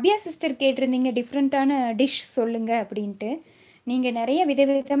 அபியா சிஸ்டர் கேட்டிருந்தீங்க டிஃப்ரெண்ட்டான டிஷ் சொல்லுங்கள் அப்படின்ட்டு. நீங்கள் நிறைய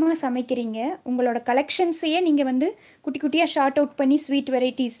விதவிதமாக சமைக்கிறீங்க. உங்களோட கலெக்ஷன்ஸையே நீங்கள் வந்து குட்டி குட்டியாக ஷார்ட் அவுட் பண்ணி ஸ்வீட்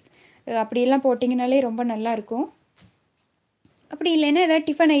வெரைட்டிஸ் அப்படியெல்லாம் போட்டிங்கனாலே ரொம்ப நல்லாயிருக்கும். அப்படி இல்லைன்னா ஏதாவது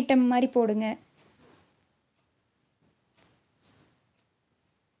டிஃபன் ஐட்டம் மாதிரி போடுங்க.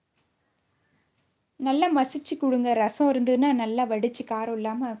 நல்லா மசிச்சு கொடுங்க. ரசம் இருந்ததுன்னா நல்லா வடித்து காரம்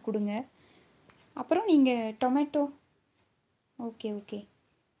இல்லாமல் கொடுங்க. அப்புறம் நீங்கள் tomato. Okay okay,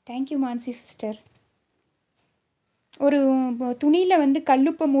 thank you Mansi sister. ஒரு துணியில் வந்து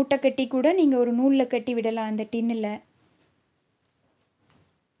கல்லுப்பை மூட்டை கட்டி கூட நீங்கள் ஒரு நூலில் கட்டி விடலாம் அந்த டின்னில்.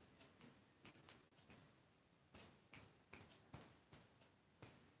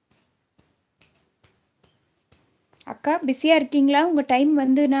 அக்கா பிஸியாக இருக்கீங்களா? உங்கள் டைம்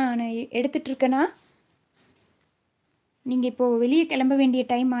வந்து நான் எடுத்துகிட்ருக்கேனா? நீங்கள் இப்போது வெளியே கிளம்ப வேண்டிய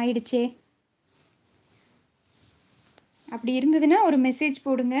டைம் ஆயிடுச்சே. அப்படி இருந்ததுன்னா ஒரு மெசேஜ்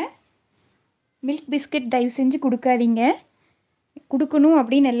போடுங்க. மில்க் பிஸ்கட் தயவு செஞ்சு கொடுக்காதீங்க. கொடுக்கணும்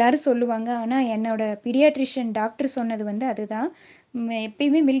அப்படின்னு எல்லாரும் சொல்லுவாங்க. ஆனால் என்னோடய பீடியாட்ரிஷியன் டாக்டர் சொன்னது வந்து அதுதான்.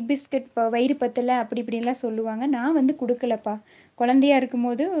 எப்பயுமே மில்க் பிஸ்கட் வயிறு பத்தலை அப்படி இப்படிலாம் சொல்லுவாங்க. நான் வந்து கொடுக்கலப்பா. குழந்தையா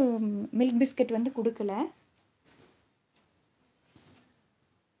இருக்கும்போது மில்க் பிஸ்கட் வந்து கொடுக்கல.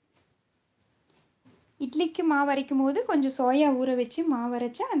 இட்லிக்கு மாவு அரைக்கும் போது கொஞ்சம் சோயா ஊற வச்சு மாவு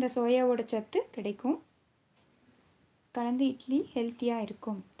அரைச்சா அந்த சோயாவோட சத்து கிடைக்கும். கலந்து இட்லி ஹெல்த்தியாக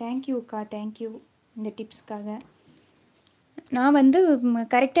இருக்கும். தேங்க்யூக்கா, தேங்க்யூ இந்த டிப்ஸ்க்காக. நான் வந்து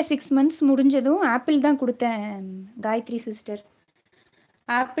கரெக்டாக 6 மந்த்ஸ் முடிஞ்சதும் ஆப்பிள் தான் கொடுத்தேன் காயத்ரி சிஸ்டர்.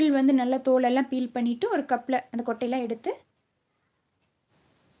 ஆப்பிள் வந்து நல்லா தோலெல்லாம் பீல் பண்ணிவிட்டு ஒரு கப்பில் அந்த கொட்டையெல்லாம் எடுத்து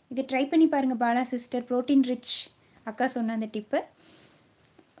இதை ட்ரை பண்ணி பாருங்கள் பாலா சிஸ்டர். ப்ரோட்டீன் ரிச் அக்கா சொன்ன அந்த டிப்பு.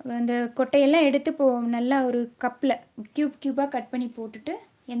 அந்த கொட்டையெல்லாம் எடுத்து நல்லா ஒரு கப்பில் க்யூபாக கட் பண்ணி போட்டுட்டு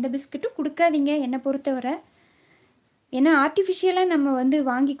எந்த பிஸ்கட்டும் கொடுக்காதீங்க என்னை பொறுத்தவரை. ஏன்னா ஆர்டிஃபிஷியலாக நம்ம வந்து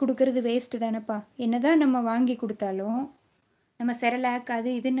வாங்கி கொடுக்கறது வேஸ்ட்டு தானேப்பா. என்ன தான் நம்ம வாங்கி கொடுத்தாலும் நம்ம செரலாக்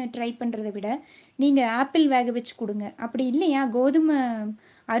அது இதுன்னு ட்ரை பண்ணுறதை விட நீங்கள் ஆப்பிள் வேக வச்சு கொடுங்க. அப்படி இல்லையா கோதுமை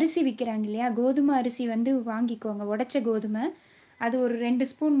அரிசி விற்கிறாங்க இல்லையா, கோதுமை அரிசி வந்து வாங்கிக்கோங்க. உடச்ச கோதுமை அது ஒரு 2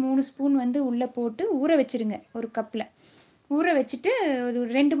 ஸ்பூன் 3 ஸ்பூன் வந்து உள்ளே போட்டு ஊற வச்சுருங்க. ஒரு கப்பில் ஊற வச்சுட்டு அது ஒரு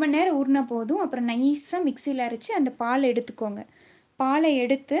 2 மணி நேரம் ஊறினா போதும். அப்புறம் நைஸாக மிக்சியில் அரைச்சி அந்த பாலை எடுத்துக்கோங்க. பாலை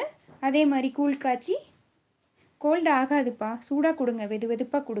எடுத்து அதே மாதிரி கூழ் காய்ச்சி, கோல்டு ஆகாதுப்பா, சூடாக கொடுங்க, வெது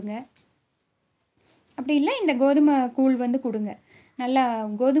வெதுப்பாக கொடுங்க. அப்படி இல்லை இந்த கோதுமை கூழ் வந்து கொடுங்க. நல்லா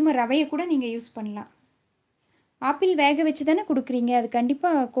கோதுமை ரவையை கூட நீங்கள் யூஸ் பண்ணலாம். ஆப்பிள் வேக வச்சு தானே கொடுக்குறீங்க, அது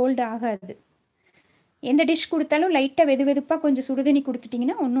கண்டிப்பாக கோல்டு ஆகாது. எந்த டிஷ் கொடுத்தாலும் லைட்டாக வெது வெதுப்பாக கொஞ்சம் சுடுதண்ணி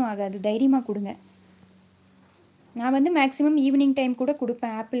கொடுத்துட்டிங்கன்னா ஒன்றும் ஆகாது. தைரியமாக கொடுங்க. நான் வந்து மேக்ஸிமம் ஈவினிங் டைம் கூட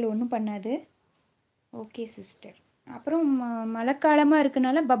கொடுப்பேன். ஆப்பிள் ஒன்றும் பண்ணாது. Okay sister. அப்புறம் மழைக்காலமாக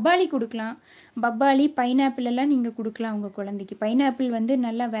இருக்கனால பப்பாளி கொடுக்கலாம். பப்பாளி பைனாப்பிள் எல்லாம் நீங்கள் கொடுக்கலாம் உங்கள் குழந்தைக்கு. பைனாப்பிள் வந்து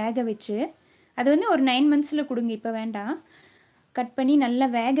நல்லா வேக வச்சு அது வந்து ஒரு 9 மந்த்ஸில் கொடுங்க, இப்போ வேண்டாம். கட் பண்ணி நல்லா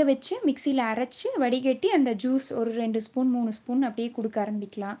வேக வச்சு மிக்சியில் அரைச்சி வடிகட்டி அந்த ஜூஸ் ஒரு 2 ஸ்பூன் 3 ஸ்பூன் அப்படியே கொடுக்க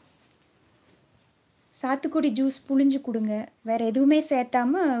ஆரம்பிக்கலாம். சாத்துக்குடி ஜூஸ் புழிஞ்சு கொடுங்க. வேறு எதுவுமே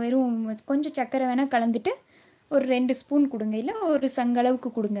சேர்த்தாமல் வெறும் கொஞ்சம் சர்க்கரை வேணால் கலந்துட்டு ஒரு 2 ஸ்பூன் கொடுங்க, இல்லை ஒரு சங்களவுக்கு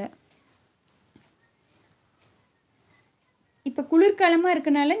கொடுங்க. இப்போ குளிர்காலமாக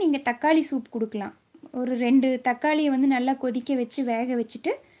இருக்கனால நீங்கள் தக்காளி சூப் கொடுக்கலாம். ஒரு 2 தக்காளியை வந்து நல்லா கொதிக்க வச்சு வேக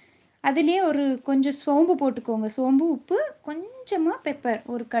வச்சுட்டு அதுலேயே ஒரு கொஞ்சம் சோம்பு போட்டுக்கோங்க. சோம்பு, உப்பு, கொஞ்சமாக பெப்பர்,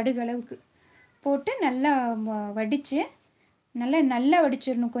 ஒரு கடுகளவுக்கு போட்டு நல்லா வடித்து நல்லா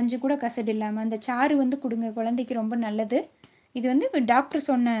வடிச்சிடணும். கொஞ்சம் கூட கசடு இல்லாமல் அந்த சாறு வந்து கொடுங்க. குழந்தைக்கு ரொம்ப நல்லது. இது வந்து டாக்டர்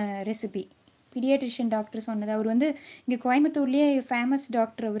சொன்ன ரெசிபி. பீடியாட்ரிஷியன் டாக்டர் சொன்னது. அவர் வந்து இங்கே கோயம்புத்தூர்லேயே ஃபேமஸ்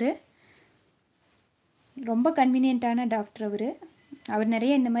டாக்டர். அவர் ரொம்ப கன்வீனியண்ட்டான டாக்டர். அவர்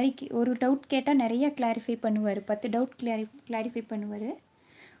நிறைய இந்த மாதிரி ஒரு டவுட் கேட்டால் நிறைய கிளாரிஃபை பண்ணுவார். 10 டவுட் கிளாரிஃபை பண்ணுவார்.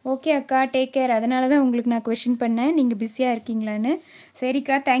 ஓகே அக்கா, டேக் கேர். அதனால தான் உங்களுக்கு நான் கொஷின் பண்ணேன், நீங்கள் பிஸியாக இருக்கீங்களான்னு.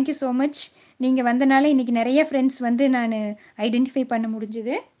 சரிக்கா, தேங்க்யூ ஸோ மச். நீங்கள் வந்தனால இன்றைக்கி நிறைய ஃப்ரெண்ட்ஸ் வந்து நான் ஐடென்டிஃபை பண்ண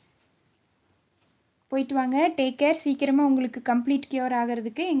முடிஞ்சுது. போயிட்டு வாங்க, டேக் கேர். சீக்கிரமாக உங்களுக்கு கம்ப்ளீட் கியூர்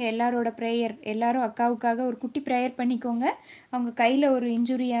ஆகிறதுக்கு எங்கள் எல்லாரோட ப்ரேயர். எல்லோரும் அக்காவுக்காக ஒரு குட்டி ப்ரேயர் பண்ணிக்கோங்க. அவங்க கையில் ஒரு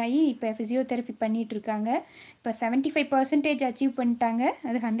இன்ஜுரி ஆகி இப்போ ஃபிசியோதெரப்பி பண்ணிகிட்ருக்காங்க. இப்போ 75% அச்சீவ் பண்ணிட்டாங்க.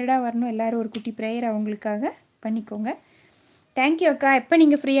 அது 100 வரணும். எல்லோரும் ஒரு குட்டி ப்ரேயர் அவங்களுக்காக பண்ணிக்கோங்க. தேங்க்யூ அக்கா. எப்போ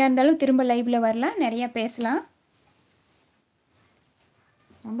நீங்கள் ஃப்ரீயாக இருந்தாலும் திரும்ப லைவில் வரலாம், நிறையா பேசலாம்.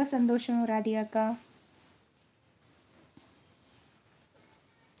 ரொம்ப சந்தோஷம் ராதிகா அக்கா.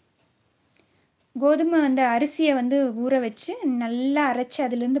 கோதுமை அந்த அரிசியை வந்து ஊற வச்சு நல்லா அரைச்சி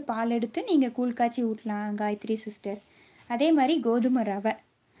அதுலேருந்து பால் எடுத்து நீங்கள் கூழ் காய்ச்சி ஊட்டலாம் காயத்ரி சிஸ்டர். அதே மாதிரி கோதுமை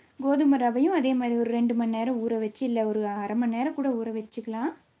ரவையும் அதே மாதிரி ஒரு 2 மணி நேரம் ஊற வச்சு, இல்லை ஒரு அரை மணி நேரம் கூட ஊற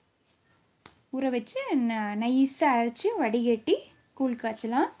வச்சுக்கலாம். ஊற வச்சு நைஸாக அரைச்சி வடிகட்டி கூழ்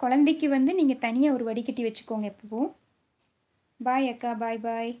காய்ச்சலாம். குழந்தைக்கு வந்து நீங்கள் தனியாக ஒரு வடிகட்டி வச்சுக்கோங்க எப்பவும். பாய் அக்கா, பாய்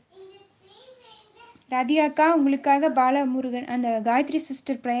பாய். ராதிகா அக்கா, உங்களுக்காக பாலமுருகன் அந்த காயத்ரி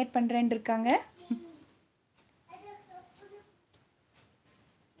சிஸ்டர் ப்ரேயர் பண்ணுறேன்னு இருக்காங்க.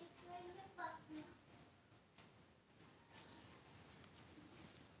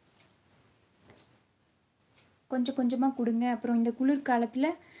 கொஞ்சம் கொஞ்சமாக கொடுங்க. அப்புறம் இந்த குளிர்காலத்தில்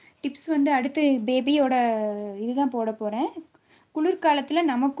டிப்ஸ் வந்து அடுத்து பேபியோட இதுதான் போட போகிறேன். குளிர்காலத்தில்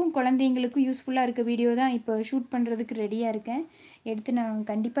நமக்கும் குழந்தைங்களுக்கும் யூஸ்ஃபுல்லாக இருக்க வீடியோ தான் இப்போ ஷூட் பண்ணுறதுக்கு ரெடியாக இருக்கேன். எடுத்து நான்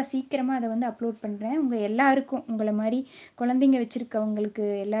கண்டிப்பாக சீக்கிரமாக அதை வந்து அப்லோட் பண்ணுறேன். உங்கள் எல்லாருக்கும், உங்களை மாதிரி குழந்தைங்க வச்சுருக்கவங்களுக்கு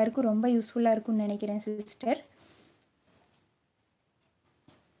எல்லாருக்கும் ரொம்ப யூஸ்ஃபுல்லாக இருக்கும்னு நினைக்கிறேன் சிஸ்டர்.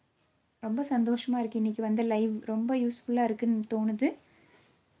 ரொம்ப சந்தோஷமாக இருக்குது. இன்றைக்கி வந்த லைவ் ரொம்ப யூஸ்ஃபுல்லாக இருக்குதுன்னு தோணுது.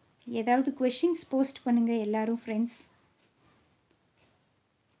 ஏதாவது கொஷின்ஸ் போஸ்ட் பண்ணுங்கள் எல்லோரும் ஃப்ரெண்ட்ஸ்.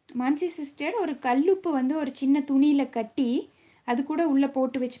 மான்சி சிஸ்டர், ஒரு கல்லுப்பு வந்து ஒரு சின்ன துணியில் கட்டி அது கூட உள்ளே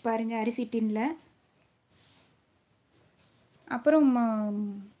போட்டு வச்சு பாருங்கள் அரிசி டின்னில். அப்புறம்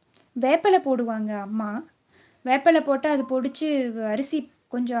வேப்பலை போடுவாங்க அம்மா. வேப்பலை போட்டால் அது பொடிச்சு அரிசி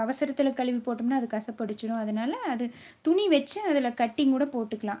கொஞ்சம் அவசரத்தில் கழுவி போட்டோம்னா அது கசப்படிச்சிடும். அதனால் அது துணி வச்சு அதில் கட்டி கூட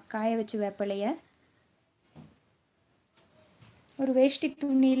போட்டுக்கலாம், காய வச்சு வேப்பலையை. ஒரு வேஷ்டி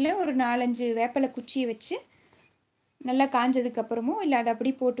துணியில் ஒரு 4-5 வேப்பலை குச்சியை வச்சு நல்லா காஞ்சதுக்கப்புறமோ இல்லை அதை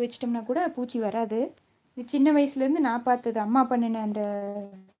அப்படி போட்டு வச்சிட்டோம்னா கூட பூச்சி வராது. இது சின்ன வயசுலேருந்து நான் பார்த்தது, அம்மா பண்ணின அந்த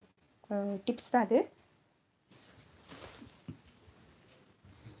டிப்ஸ் தான் அது.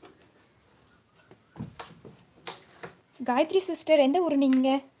 காயத்ரி சிஸ்டர், எந்த ஊர்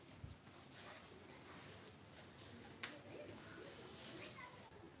நீங்கள்?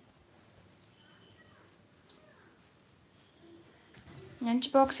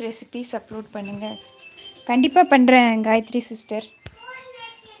 லஞ்ச் பாக்ஸ் ரெசிபீஸ் அப்லோட் பண்ணுங்கள். கண்டிப்பாக பண்ணுறேன் காயத்ரி சிஸ்டர்.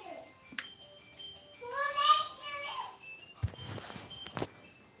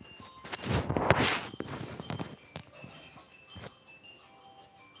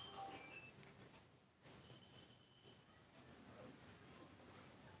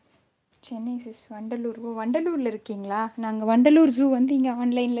 சென்னை சிஸ், வண்டலூரில் இருக்கீங்களா? நாங்கள் வண்டலூர் ஜூ வந்து இங்கே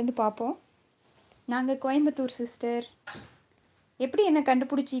ஆன்லைன்லேருந்து பார்ப்போம். நாங்கள் கோயம்புத்தூர் சிஸ்டர். எப்படி என்ன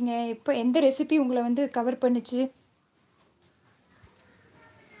கண்டுபிடிச்சிங்க? இப்போ எந்த ரெசிபி உங்களை வந்து கவர் பண்ணுச்சு?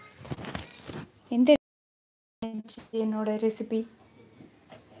 எந்த என்னோட ரெசிபி?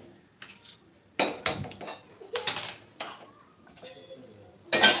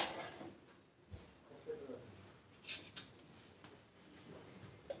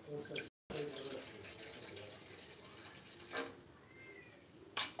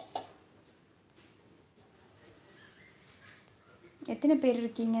 எத்தனை பேர்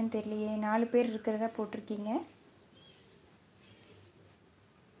இருக்கீங்கன்னு தெரியலையே. 4 பேர் இருக்கிறதா போட்டிருக்கீங்க.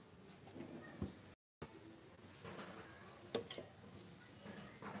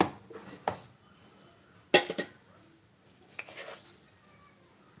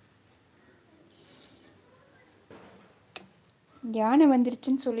 யானை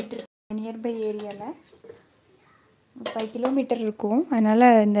வந்துருச்சுன்னு சொல்லிட்டு இருக்கேன். நியர்பை ஏரியாவில் 5 கிலோமீட்டர் இருக்கும். அதனால்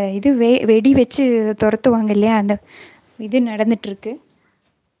இந்த இது வெடி வச்சு துரத்துவாங்க இல்லையா, அந்த இது நடந்துட்டுருக்கு.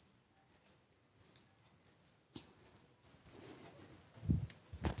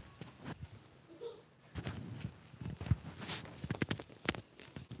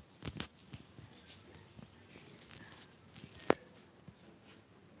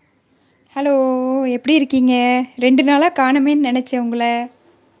 ஹலோ, எப்படி இருக்கீங்க? 2 நாளாக காணமேன்னு நினச்சேன் உங்களை.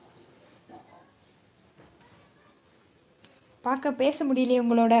 பார்க்க பார்க்க பேச முடியலையே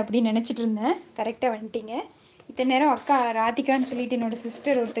உங்களோட அப்படின்னு நினச்சிட்டு இருந்தேன். கரெக்டாக வந்துட்டீங்க. இத்தனை நேரம் அக்கா ராதிகான்னு சொல்லிட்டு என்னோட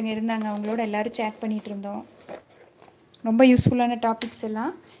சிஸ்டர் ஒருத்தங்க இருந்தாங்க, அவங்களோட எல்லோரும் சேட் பண்ணிகிட்டு இருந்தோம். ரொம்ப யூஸ்ஃபுல்லான டாபிக்ஸ்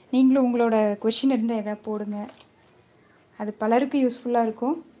எல்லாம். நீங்களும் உங்களோட கொஷின் இருந்தால் எதாவது போடுங்க, அது பலருக்கு யூஸ்ஃபுல்லாக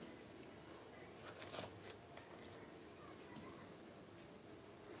இருக்கும்.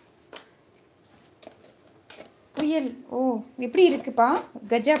 புயல், ஓ எப்படி இருக்குப்பா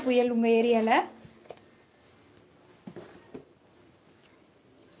கஜா புயல் உங்கள் ஏரியாவில்?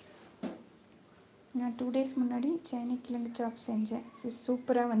 நான் 2 days முன்னாடி சேனைக்கிழங்கு சாப் செஞ்சேன்,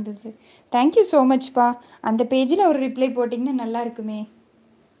 சூப்பராக வந்தது. Thank you so மச்ப்பா. அந்த பேஜில் ஒரு ரிப்ளை போட்டிங்கன்னா நல்லா இருக்குமே.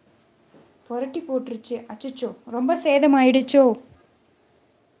 புரட்டி போட்டுருச்சு, அச்சோ ரொம்ப சேதமாயிடுச்சோ.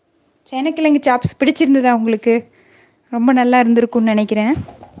 சேனைக்கிழங்கு சாப்ஸ் பிடிச்சிருந்ததா உங்களுக்கு? ரொம்ப நல்லா இருந்திருக்கும்னு நினைக்கிறேன்.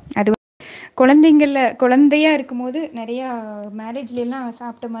 அது குழந்தையாக இருக்கும்போது நிறையா மேரேஜ்லாம்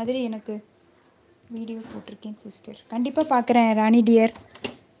சாப்பிட்ட மாதிரி எனக்கு வீடியோ போட்டிருக்கேன் சிஸ்டர். கண்டிப்பாக பார்க்குறேன் ராணி டியர்.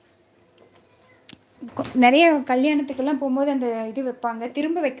 நிறைய கல்யாணத்துக்கெல்லாம் போகும்போது அந்த இது வைப்பாங்க,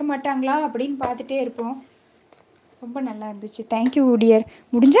 திரும்ப வைக்க மாட்டாங்களா அப்படின்னு பார்த்துட்டே இருப்போம். ரொம்ப நல்லா இருந்துச்சு. Thank you dear.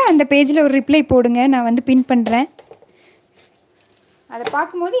 முடிஞ்சால் அந்த பேஜில் ஒரு ரிப்ளை போடுங்க, நான் வந்து பின் பண்ணுறேன். அதை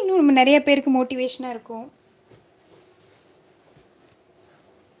பார்க்கும்போது இன்னும் நிறைய பேருக்கு மோட்டிவேஷனாக இருக்கும்.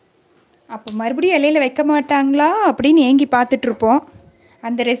 அப்போ மறுபடியும் இலையில் வைக்க மாட்டாங்களா அப்படின்னு ஏங்கி பார்த்துட்ருப்போம்.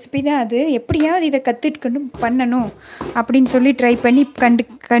 அந்த ரெசிபி தான் அது. எப்படியாவது இதை கற்றுக்கண்டு பண்ணணும் அப்படின்னு சொல்லி ட்ரை பண்ணி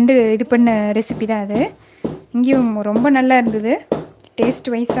கண்டு இது பண்ண ரெசிபி தான் அது. இங்கேயும் ரொம்ப நல்லா இருந்தது, டேஸ்ட்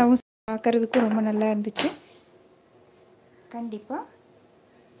வைஸாகவும் பார்க்குறதுக்கும் ரொம்ப நல்லா இருந்துச்சு. கண்டிப்பாக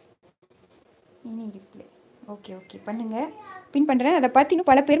இனி ரிப்ளை ஓகே பண்ணுங்கள், பின் பண்ணுறேன். அதை பார்த்து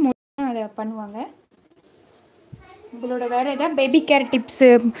இன்னும் பல பேர் அதை பண்ணுவாங்க. உங்களோட வேறு எதாவது பேபி கேர் டிப்ஸ்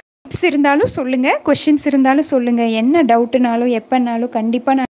இருந்தாலும் சொல்லுங்கள், கொஷின்ஸ் இருந்தாலும் சொல்லுங்கள். என்ன டவுட்டுனாலும் எப்போனாலும்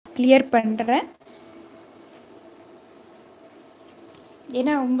கண்டிப்பாக நான் கிளியர் பண்ணுறேன்.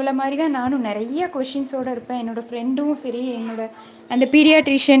 ஏன்னா உங்களை மாதிரி தான் நானும் நிறைய கொஷின்ஸோடு இருப்பேன். என்னோடய ஃப்ரெண்டும் சரி, என்னோட அந்த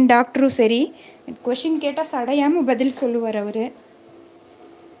பீடியாட்ரிஷியன் டாக்டரும் சரி, கொஷின் கேட்டால் சடையாமல் பதில் சொல்லுவார் அவர்.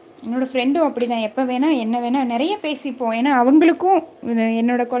 என்னோடய ஃப்ரெண்டும் அப்படி தான், எப்போ வேணால் என்ன வேணால் நிறைய பேசிப்போம். ஏன்னா அவங்களுக்கும்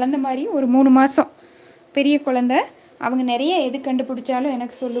என்னோடய குழந்த மாதிரி ஒரு 3 மாதம் பெரிய குழந்த. அவங்க நிறைய எது கண்டுபிடிச்சாலும்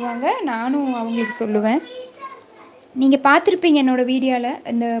எனக்கு சொல்லுவாங்க, நானும் அவங்களுக்கு சொல்லுவேன். நீங்கள் பார்த்துருப்பீங்க என்னோடய வீடியோவில்,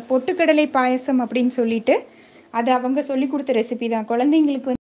 இந்த பொட்டுக்கடலை பாயசம் அப்படின்னு சொல்லிட்டு, அது அவங்க சொல்லி கொடுத்த ரெசிபி தான். குழந்தைங்களுக்கு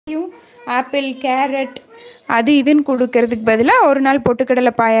வந்து ஆப்பிள் கேரட் அது இதுன்னு கொடுக்கறதுக்கு பதிலாக ஒரு நாள்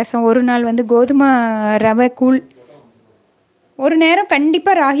பொட்டுக்கடலை பாயாசம், ஒரு நாள் வந்து கோதுமை ரவை கூழ், ஒரு நேரம்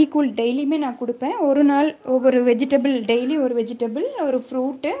கண்டிப்பாக ராகி கூழ் டெய்லியுமே நான் கொடுப்பேன். ஒரு நாள் ஒவ்வொரு வெஜிடபிள், டெய்லி ஒரு வெஜிடபிள், ஒரு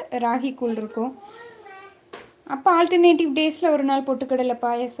ஃப்ரூட்டு, ராகி கூழ் இருக்கும். அப்போ ஆல்டர்னேட்டிவ் டேஸில் ஒரு நாள் பொட்டுக்கடலை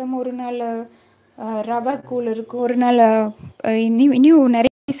பாயசம், ஒரு நாள் ரவை கூழ் இருக்கும், ஒரு நாள் இன்னும்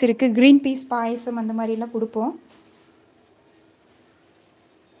நிறைய பீஸ் இருக்குது, க்ரீன் பீஸ் பாயசம், அந்த மாதிரிலாம் கொடுப்போம்.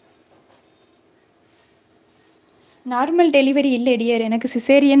 நார்மல் டெலிவரி இல்லை டியர், எனக்கு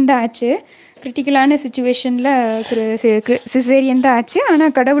சிசேரியன் தான் ஆச்சு. கிரிட்டிக்கலான சுச்சுவேஷனில் சிசேரியன் தான் ஆச்சு.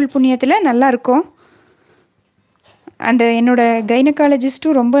 ஆனால் கடவுள் புண்ணியத்தில் நல்லாயிருக்கும். அந்த என்னோடய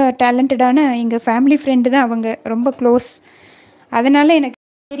கைனகாலஜிஸ்ட்டும் ரொம்ப டேலண்டடான எங்கள் ஃபேமிலி ஃப்ரெண்டு தான், அவங்க ரொம்ப க்ளோஸ். அதனால் எனக்கு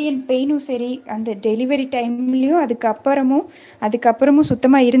சிசேரியன் பெயினும் சரி, அந்த டெலிவரி டைம்லேயும் அதுக்கப்புறமும்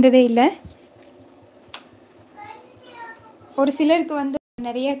சுத்தமாக இருந்ததே இல்லை. ஒரு சிலருக்கு வந்து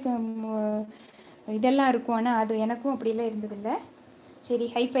நிறைய இதெல்லாம் இருக்கும், ஆனால் அது எனக்கும் அப்படிலாம் இருந்ததில்லை. சரி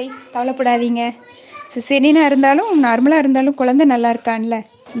ஹைஃபை, கவலைப்படாதீங்க. சிசேரியனாக இருந்தாலும் நார்மலாக இருந்தாலும் குழந்தை நல்லா இருக்கான்ல,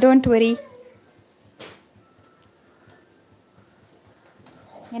 டோன்ட் வரி.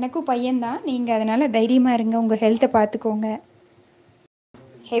 எனக்கும் பையன்தான், நீங்கள் அதனால் தைரியமாக இருங்க, உங்கள் ஹெல்த்தை பார்த்துக்கோங்க,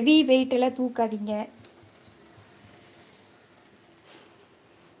 ஹெவி வெயிட்டெல்லாம் தூக்காதீங்க.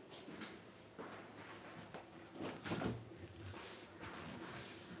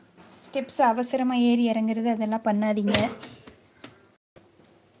 ஸ்டெப்ஸ் அவசரமாக ஏறி இறங்குறது அதெல்லாம் பண்ணாதீங்க.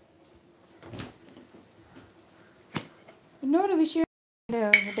 இன்னொரு விஷயம்,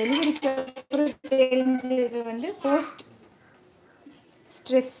 இந்த டெலிவரிக்கு அப்புறம் தெரிஞ்சது வந்து போஸ்ட்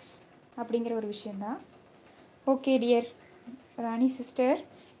ஸ்ட்ரெஸ் அப்படிங்கிற ஒரு விஷயந்தான். ஓகே டியர் ராணி சிஸ்டர்,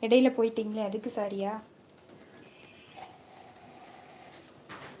 இடையில போயிட்டீங்களே அதுக்கு சாரியா.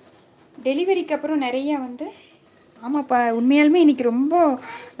 டெலிவரிக்கு அப்புறம் நிறையா வந்து, ஆமாப்பா உண்மையாலுமே இன்றைக்கி ரொம்ப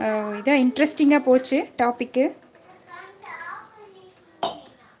இதாக இன்ட்ரெஸ்டிங்காக போச்சு டாப்பிக்கு.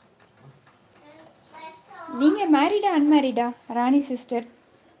 நீங்கள் மேரிடா அன்மேரிடா ராணி சிஸ்டர்?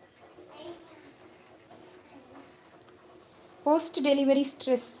 போஸ்ட் டெலிவரி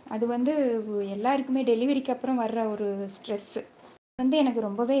ஸ்ட்ரெஸ் அது வந்து எல்லாருக்குமே டெலிவரிக்கு அப்புறம் வர்ற ஒரு ஸ்ட்ரெஸ்ஸு வந்து எனக்கு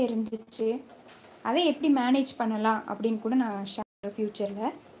ரொம்பவே இருந்துச்சு. அதை எப்படி மேனேஜ் பண்ணலாம் அப்படின்னு கூட நான்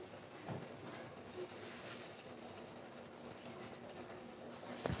ஃப்யூச்சரில்.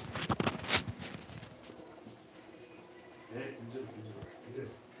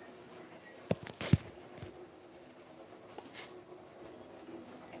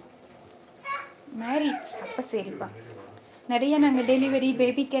 மேரிட். அப்போ சரிப்பா. நிறைய நாங்கள் டெலிவரி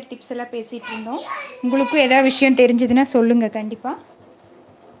பேபி கேர் டிப்ஸ் எல்லாம் பேசிகிட்டு இருந்தோம். உங்களுக்கும் ஏதாவது விஷயம் தெரிஞ்சதுன்னா சொல்லுங்கள் கண்டிப்பாக.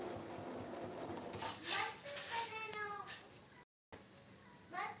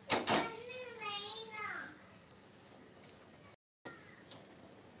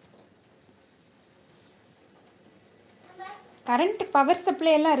 கரண்ட் பவர்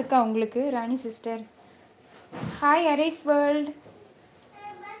சப்ளை எல்லாம் இருக்கா உங்களுக்கு ராணி sister? Hi arise world.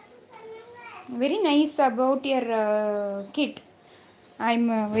 Very nice about your kit. I'm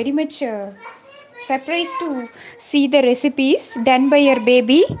very much surprised to see the recipes done by your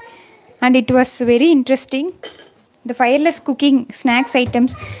baby, and it was very interesting. The fireless cooking snacks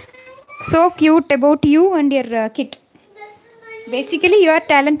items, so cute about you and your kit. Basically you are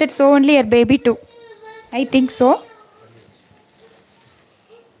talented, so only your baby too, I think so.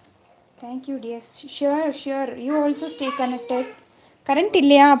 Thank you dear. Sure you also stay connected. Current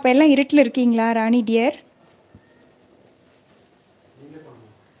இல்லையா? அப்போ எல்லாம் இருட்டில் இருக்கீங்களா ராணி dear?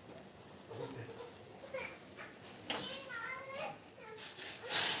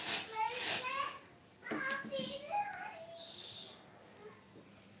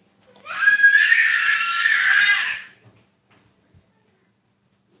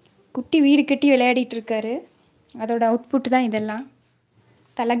 குட்டி வீடு கட்டி விளையாடிட்டு இருக்காரு. அதோட அவுட்புட் தான் இதெல்லாம்.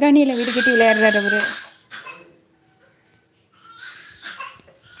 தலகாணியில் வீடு கட்டி விளையாடுறாரு அவரு.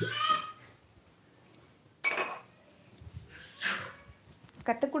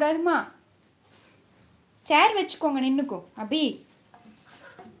 கத்தக்கூடாதுமா. சேர் வச்சுக்கோங்க, நின்னுக்கோ அபி.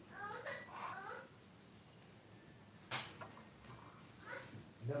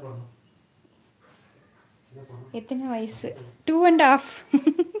 எத்தனை வயசு? 2.5.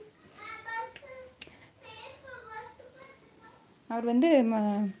 அவர் வந்து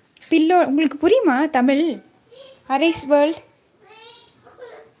பில்லோ. உங்களுக்கு புரியுமா தமிழ்? Arise world.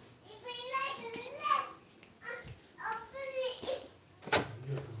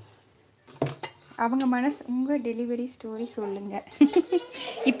 அவங்க மனசு. உங்கள் டெலிவரி ஸ்டோரி சொல்லுங்கள்.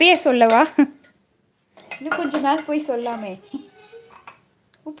 இப்பயே சொல்லவா? இன்னும் கொஞ்ச நாள் போய் சொல்லாமே.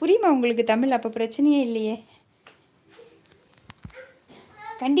 புரியுமா உங்களுக்கு தமிழ்? அப்போ பிரச்சனையே இல்லையே.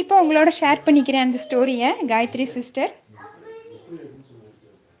 கண்டிப்பாக உங்களோட ஷேர் பண்ணிக்கிறேன் அந்த ஸ்டோரியை காயத்ரி சிஸ்டர்.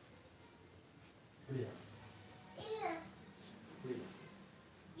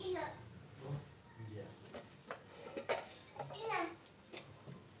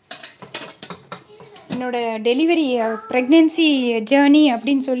 என்னோட டெலிவரி ப்ரெக்னென்சி ஜேர்னி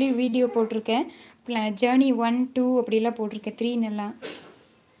அப்படின்னு சொல்லி வீடியோ போட்டிருக்கேன். ஜேர்னி 1, 2 அப்படிலாம் போட்டிருக்கேன். 3ன்னெல்லாம்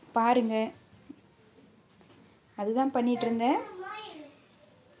பாருங்கள். அதுதான் பண்ணிகிட்டு இருந்தேன்.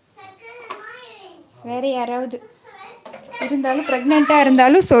 வேறு யாராவது இருந்தாலும் ப்ரெக்னெண்ட்டாக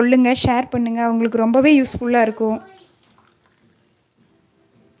இருந்தாலும் சொல்லுங்கள், ஷேர் பண்ணுங்கள். அவங்களுக்கு ரொம்பவே யூஸ்ஃபுல்லாக இருக்கும்.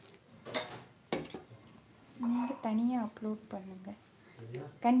 நீங்கள் தனியாக அப்லோட் பண்ணுங்கள்.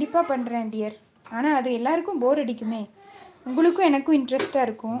 கண்டிப்பாக பண்ணுறேன் டியர். ஆனால் அது எல்லாருக்கும் போர் அடிக்குமே. உங்களுக்கும் எனக்கும் இன்ட்ரெஸ்டாக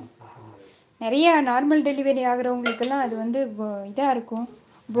இருக்கும். நிறையா நார்மல் டெலிவரி ஆகிறவங்களுக்கெல்லாம் அது வந்து இதாக இருக்கும்,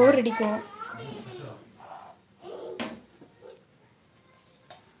 போர் அடிக்கும்.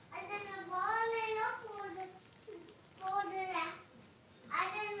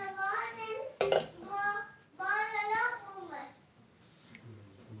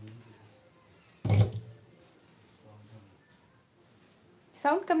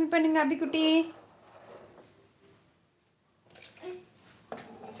 சவுண்ட் கம்மி பண்ணுங்க அபிக்குட்டி.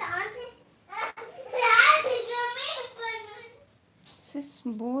 சிஸ்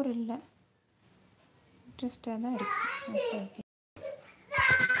போர் இல்லை, இன்ட்ரெஸ்டாக தான் இருக்கு. ஓகே ஓகே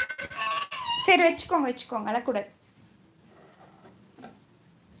சரி வச்சுக்கோங்க, அழக்கூடாது.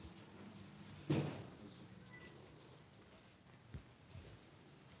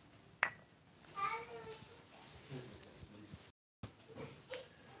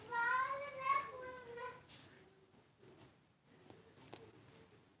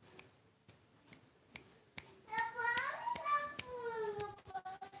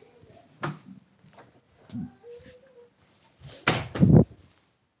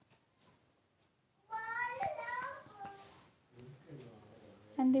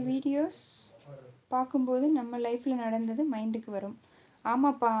 அந்த வீடியோஸ் பார்க்கும்போது நம்ம லைஃப்பில் நடந்தது மைண்டுக்கு வரும்.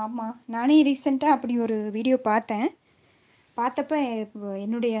 ஆமாப்பா ஆமாம், நானே ரீசெண்டாக அப்படி ஒரு வீடியோ பார்த்தப்ப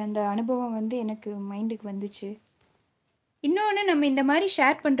என்னுடைய அந்த அனுபவம் வந்து எனக்கு மைண்டுக்கு வந்துச்சு. இன்னொன்று, நம்ம இந்த மாதிரி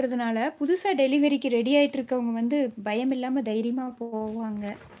ஷேர் பண்ணுறதுனால புதுசாக டெலிவரிக்கு ரெடி ஆகிட்டு இருக்கவங்க வந்து பயம் இல்லாமல் தைரியமாக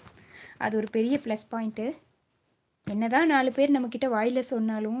போவாங்க. அது ஒரு பெரிய ப்ளஸ் பாயிண்ட்டு. என்னதான் 4 பேர் நம்மக்கிட்ட வாயில்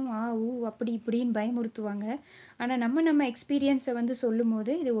சொன்னாலும் அப்படி இப்படின்னு பயமுறுத்துவாங்க. ஆனால் நம்ம எக்ஸ்பீரியன்ஸை வந்து சொல்லும்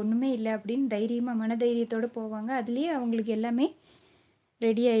போது இது ஒன்றுமே இல்லை அப்படின்னு தைரியமாக மனதைரியத்தோடு போவாங்க. அதுலேயே அவங்களுக்கு எல்லாமே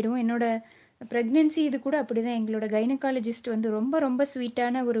ரெடி ஆகிடும். என்னோடய ப்ரெக்னென்சி இது கூட அப்படி தான். எங்களோட கைனகாலஜிஸ்ட் வந்து ரொம்ப ரொம்ப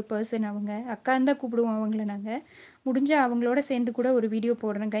ஸ்வீட்டான ஒரு பர்சன். அவங்க அக்கான்னு தான் கூப்பிடுவோம் அவங்கள நாங்கள். முடிஞ்சால் அவங்களோட சேர்ந்து கூட ஒரு வீடியோ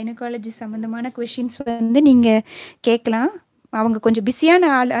போடுறேன். கைனகாலஜி சம்மந்தமான கொஷின்ஸ் வந்து நீங்கள் கேட்கலாம். அவங்க கொஞ்சம் பிஸியான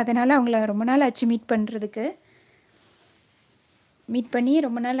ஆள், அதனால் அவங்கள ரொம்ப நாள் ஆச்சு மீட் பண்ணி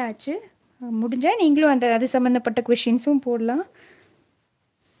ரொம்ப நாள் ஆச்சு. முடிஞ்சால் நீங்களும் அது சம்மந்தப்பட்ட கொஷின்ஸும் போடலாம்.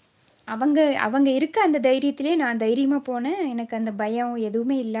 அவங்க இருக்க அந்த தைரியத்திலே நான் தைரியமாக போனேன். எனக்கு அந்த பயம்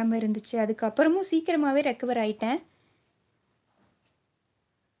எதுவுமே இல்லாமல் இருந்துச்சு. அதுக்கப்புறமும் சீக்கிரமாகவே ரெக்கவர் ஆயிட்டேன்.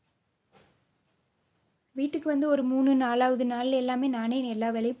 வீட்டுக்கு வந்து ஒரு 3-4வது நாள் எல்லாமே நானே எல்லா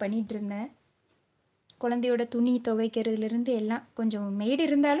வேலையும் பண்ணிகிட்டு இருந்தேன். குழந்தையோட துணி துவைக்கிறதுலேருந்து எல்லாம். கொஞ்சம் மெய்டு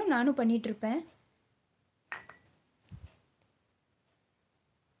இருந்தாலும் நானும் பண்ணிகிட்ருப்பேன்.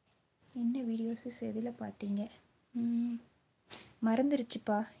 என்ன வீடியோஸஸ் எதில் பார்த்தீங்க?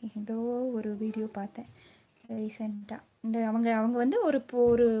 மறந்துருச்சுப்பா. ஏதோ ஒரு வீடியோ பார்த்தேன் ரீசெண்டாக. அவங்க வந்து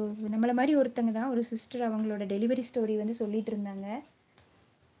ஒரு நம்மளை மாதிரி ஒருத்தங்க தான், ஒரு சிஸ்டர். அவங்களோட டெலிவரி ஸ்டோரி வந்து சொல்லிகிட்டு இருந்தாங்க.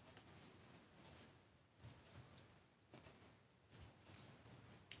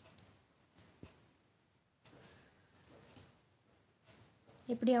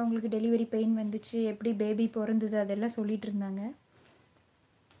 எப்படி அவங்களுக்கு டெலிவரி பெயின் வந்துச்சு, எப்படி பேபி பிறந்தது, அதெல்லாம் சொல்லிகிட்டு இருந்தாங்க.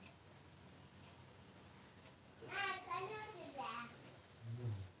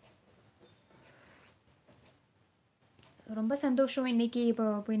 ரொம்ப சந்தோஷம். இன்றைக்கி இப்போ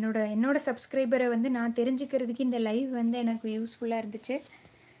என்னோட சப்ஸ்கிரைபரை வந்து நான் தெரிஞ்சுக்கிறதுக்கு இந்த லைவ் வந்து எனக்கு யூஸ்ஃபுல்லாக இருந்துச்சு.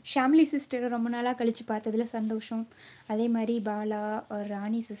 ஷாம்லி சிஸ்டரை ரொம்ப நாளாக கழித்து பார்த்ததுல சந்தோஷம். அதே மாதிரி பாலா,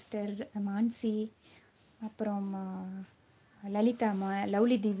 ராணி சிஸ்டர், மான்சி, அப்புறம் லலிதாமா,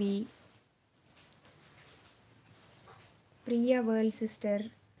 லவ்லி திவி, Priya world sister,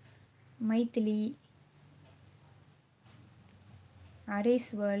 Maithili,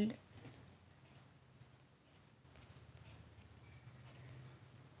 arrays world,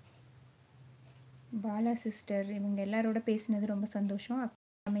 Bala sister, இவங்க எல்லாரோட பேசினது ரொம்ப சந்தோஷம்.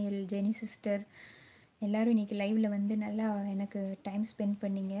 சமையல் ஜெனி சிஸ்டர், எல்லோரும் இன்றைக்கி லைவில் வந்து நல்லா எனக்கு டைம் ஸ்பெண்ட்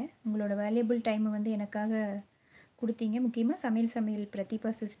பண்ணிங்க. உங்களோட வேல்யூபிள் டைமை வந்து எனக்காக கொடுத்தீங்க. முக்கியமாக சமையல்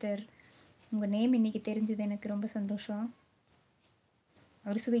பிரதீபா சிஸ்டர், உங்கள் நேம் இன்றைக்கி தெரிஞ்சது எனக்கு ரொம்ப சந்தோஷம்.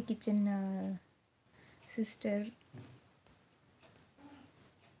 அறுசுவை கிச்சன் சிஸ்டர்,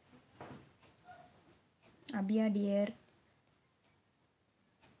 அபியா டியர்,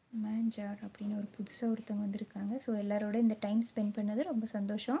 மேஞ்சார் அப்படின்னு ஒரு புதுசாக ஒருத்தவங்க வந்திருக்காங்க. ஸோ எல்லாரோட இந்த டைம் ஸ்பெண்ட் பண்ணது ரொம்ப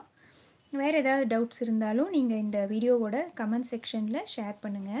சந்தோஷம். வேறு ஏதாவது டவுட்ஸ் இருந்தாலும் நீங்கள் இந்த வீடியோவோட கமெண்ட் செக்ஷனில் ஷேர்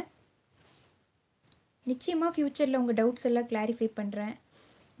பண்ணுங்கள். நிச்சயமாக ஃப்யூச்சரில் உங்கள் டவுட்ஸ் எல்லாம் கிளாரிஃபை பண்ணுறேன்.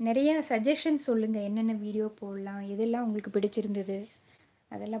 நிறைய சஜஷன்ஸ் சொல்லுங்கள், என்னென்ன வீடியோ போடலாம், எதெல்லாம் உங்களுக்கு பிடிச்சிருந்தது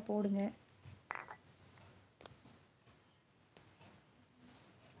அதெல்லாம் போடுங்க.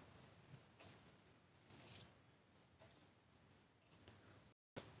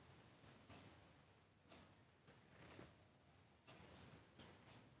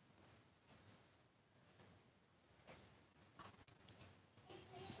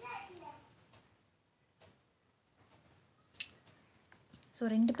 ஸோ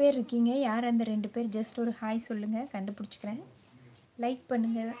 2 பேர் இருக்கீங்க. யார் அந்த 2 பேர்? ஜஸ்ட் ஒரு ஹாய் சொல்லுங்கள், கண்டுபிடிச்சிக்கிறேன். லைக்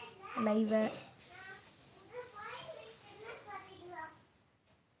பண்ணுங்கள் லைவை.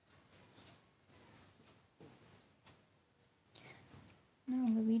 நான்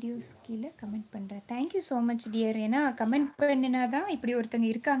உங்கள் வீடியோஸ் கீழே கமெண்ட் பண்ணுறேன். Thank you so much dear. ஏன்னா கமெண்ட் பண்ணினா தான் இப்படி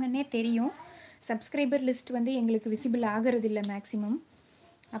ஒருத்தங்க இருக்காங்கன்னே தெரியும். சப்ஸ்கிரைபர் லிஸ்ட் வந்து எங்களுக்கு விசிபிள் ஆகிறது இல்லை மேக்ஸிமம்.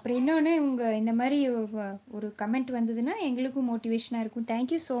 அப்புறம் இன்னொன்று, உங்கள் இந்த மாதிரி ஒரு கமெண்ட் வந்ததுன்னா எங்களுக்கும் மோட்டிவேஷனாக இருக்கும்.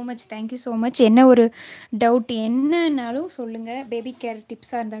 Thank you so much. என்ன ஒரு டவுட் என்னன்னாலும் சொல்லுங்கள். பேபி கேர்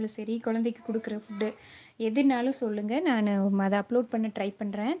டிப்ஸாக இருந்தாலும் சரி, குழந்தைக்கு கொடுக்குற ஃபுட்டு எதுனாலும் சொல்லுங்கள். நான் அதை அப்லோட் பண்ண ட்ரை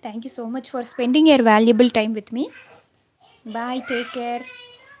பண்ணுறேன். Thank you so much for spending your valuable time with me. Bye, take care.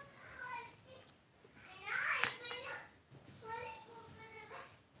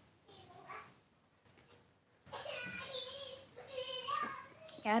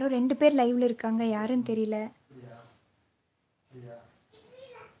 யாரோ 2 பேர் லைவில் இருக்காங்க, யாருன்னு தெரியல.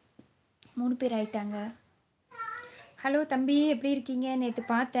 3 பேர் ஆயிட்டாங்க. ஹலோ தம்பி, எப்படி இருக்கீங்க? நேற்று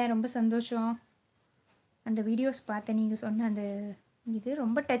பார்த்தேன், ரொம்ப சந்தோஷம். அந்த வீடியோஸ் பார்த்தேன், நீங்கள் சொன்ன அந்த இது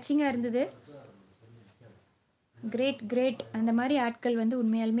ரொம்ப டச்சிங்காக இருந்தது. கிரேட். அந்த மாதிரி ஆட்கள் வந்து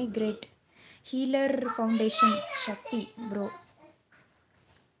உண்மையாலுமே கிரேட். ஹீலர் ஃபவுண்டேஷன் சக்தி ப்ரோ.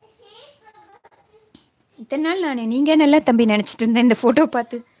 இத்தனை நாள் நான் நீங்கள் நல்லா தம்பி நினச்சிட்டு இருந்தேன் இந்த ஃபோட்டோ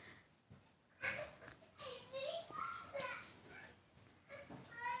பார்த்து.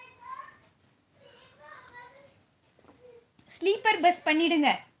 ஸ்லீப்பர் பஸ் பண்ணிடுங்க.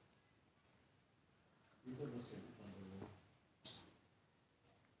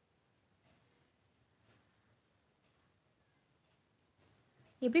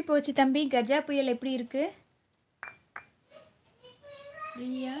 எப்படி போச்சு தம்பி? கஜா புயல் எப்படி இருக்கு?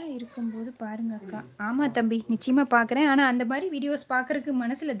 ஃப்ரீயாக இருக்கும்போது பாருங்க அக்கா. ஆமாம் தம்பி, நிச்சயமாக பார்க்குறேன். ஆனால் அந்த மாதிரி வீடியோஸ் பார்க்குறதுக்கு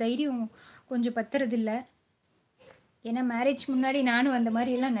மனசில் தைரியம் கொஞ்சம் பத்துறதில்ல. ஏன்னா மேரேஜ் முன்னாடி நானும் அந்த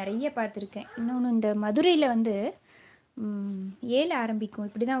மாதிரியெல்லாம் நிறைய பார்த்துருக்கேன். இன்னொன்று, இந்த மதுரையில் வந்து ஏல ஆரம்பிக்கும்.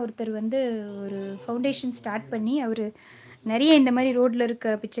 இப்படி தான் ஒருத்தர் வந்து ஒரு ஃபவுண்டேஷன் ஸ்டார்ட் பண்ணி அவர் நிறைய இந்த மாதிரி ரோட்டில்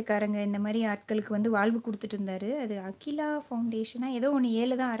இருக்க பிச்சைக்காரங்க இந்த மாதிரி ஆட்களுக்கு வந்து வாழ்வு கொடுத்துட்டு இருந்தார். அது அகிலா ஃபவுண்டேஷனாக ஏதோ ஒன்று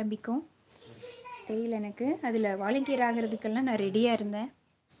ஏல தான் ஆரம்பிக்கும், தெரியல எனக்கு. அதில் வாலண்டியர் ஆகிறதுக்கெல்லாம் நான் ரெடியாக இருந்தேன்.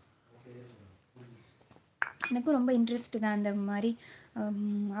 எனக்கும் ரொம்ப இன்ட்ரெஸ்ட்டு தான் அந்த மாதிரி.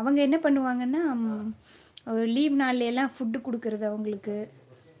 அவங்க என்ன பண்ணுவாங்கன்னா, லீவ் நாள்லையெல்லாம் ஃபுட்டு கொடுக்குறது அவங்களுக்கு,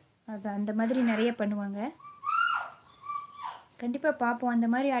 அது அந்த மாதிரி நிறைய பண்ணுவாங்க. கண்டிப்பாக பார்ப்போம். அந்த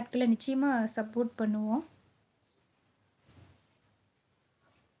மாதிரி ஆட்களை நிச்சயமாக சப்போர்ட் பண்ணுவோம்.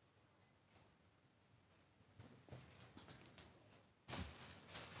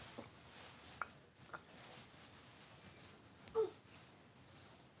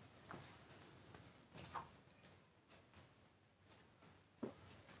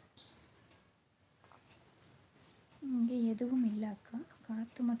 இங்கே எதுவும் இல்லை அக்கா,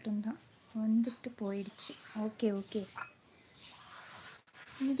 காற்று மட்டும்தான் வந்துட்டு போயிடுச்சு. Okay okay.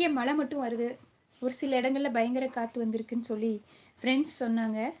 இங்கே மழை மட்டும் வருது. ஒரு சில இடங்களில் பயங்கர காற்று வந்திருக்குன்னு சொல்லி ஃப்ரெண்ட்ஸ்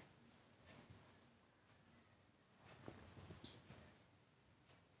சொன்னாங்க.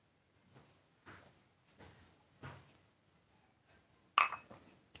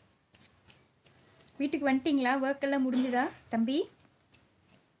 வீட்டுக்கு வந்துட்டிங்களா? ஒர்க் எல்லாம் முடிஞ்சுதா தம்பி?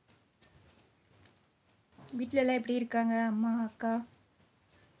 வீட்டில எல்லாம் எப்படி இருக்காங்க? அம்மா, அக்கா?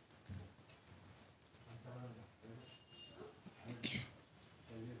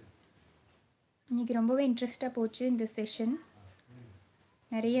 இன்றைக்கி ரொம்பவே இன்ட்ரெஸ்டாக போச்சு இந்த செஷன்.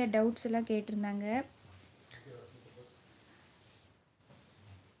 நிறைய டவுட்ஸ் எல்லாம் கேட்டிருந்தாங்க.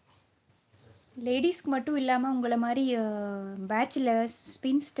 லேடிஸ்க்கு மட்டும் இல்லாமல் உங்களை மாதிரி பேச்சுலர்ஸ்,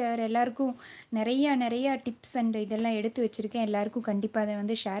 ஸ்பின்ஸ்டர் எல்லாருக்கும் நிறையா டிப்ஸ் அண்ட் இதெல்லாம் எடுத்து வச்சுருக்கேன். எல்லாருக்கும் கண்டிப்பாக அதை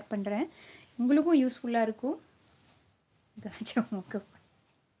வந்து ஷேர் பண்ணுறேன். உங்களுக்கும் யூஸ்ஃபுல்லாக இருக்கும். காஜா மோக்கப்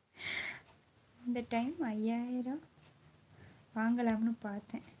இந்த டைம் 5000 வாங்கலாம்னு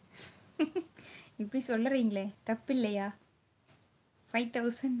பார்த்தேன். இப்படி சொல்கிறீங்களே, தப்பு இல்லையா?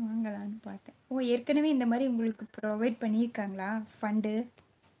 5000 வாங்கலான்னு பார்த்தேன். ஓ, ஏற்கனவே இந்த மாதிரி உங்களுக்கு ப்ரொவைட் பண்ணியிருக்காங்களா ஃபண்டு?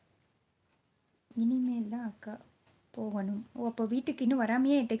 இனிமேல் தான் அக்கா போகணும். ஓ, அப்போ வீட்டுக்கு இன்னும்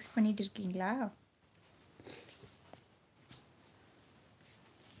வராமையே டெக்ஸ்ட் பண்ணிட்டு இருக்கீங்களா?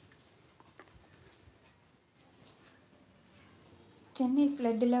 சென்னை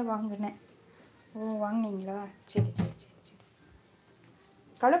ஃப்ளட்டில் வாங்கினேன். ஓ, வாங்கினீங்களா? சரி சரி சரி சரி.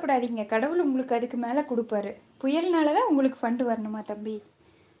 கவலைப்படாதீங்க, கடவுள் உங்களுக்கு அதுக்கு மேலே கொடுப்பாரு. புயல்னால தான் உங்களுக்கு ஃபண்டு வரணுமா தம்பி?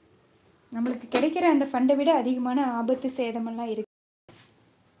 நம்மளுக்கு கிடைக்கிற அந்த ஃபண்டை விட அதிகமான ஆபத்து சேதமெல்லாம் இருக்கு.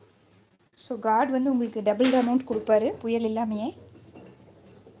 ஸோ காட் வந்து உங்களுக்கு டபுள் அமௌண்ட் கொடுப்பாரு புயல் இல்லாமையே.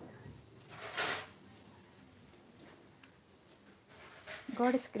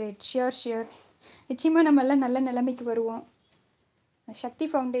 God is great. ஷியோர் நிச்சயமாக நம்ம எல்லாம் நல்ல நிலைமைக்கு வருவோம். சக்தி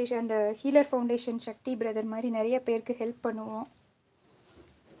ஃபவுண்டேஷன், அந்த ஹீலர் ஃபவுண்டேஷன் சக்தி பிரதர் மாதிரி நிறைய பேருக்கு ஹெல்ப் பண்ணுவோம்.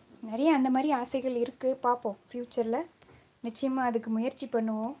 நிறைய அந்த மாதிரி ஆசைகள் இருக்குது. பார்ப்போம் ஃப்யூச்சரில் நிச்சயமாக அதுக்கு முயற்சி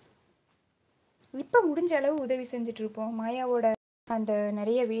பண்ணுவோம். இப்போ முடிஞ்ச அளவு உதவி செஞ்சிட்ருப்போம். மாயாவோட அந்த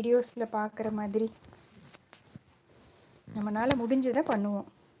நிறைய வீடியோஸில் பார்க்குற மாதிரி நம்மளால் முடிஞ்சதை பண்ணுவோம்.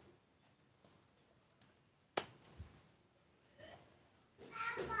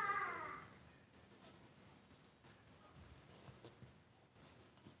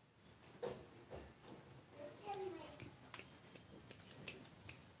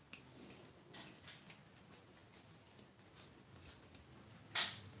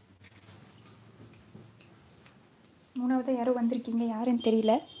 மூணாவது யாரோ வந்திருக்கீங்க, யாருன்னு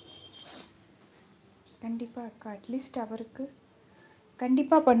தெரியல. கண்டிப்பாக அக்கா, அட்லீஸ்ட் அவருக்கு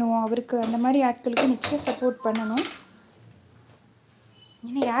கண்டிப்பாக பண்ணுவோம். அவருக்கு அந்த மாதிரி ஆட்களுக்கு நிச்சயம் சப்போர்ட் பண்ணணும்.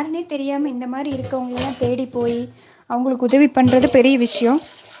 ஏன்னா யாருன்னே தெரியாமல் இந்த மாதிரி இருக்கவங்களெல்லாம் தேடி போய் அவங்களுக்கு உதவி பண்ணுறது பெரிய விஷயம்.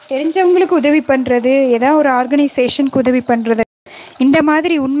 தெரிஞ்சவங்களுக்கு உதவி பண்ணுறது, ஏதாவது ஒரு ஆர்கனைசேஷனுக்கு உதவி பண்ணுறது, இந்த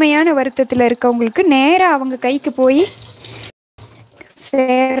மாதிரி உண்மையான வருத்தத்தில் இருக்கவங்களுக்கு நேராக அவங்க கைக்கு போய்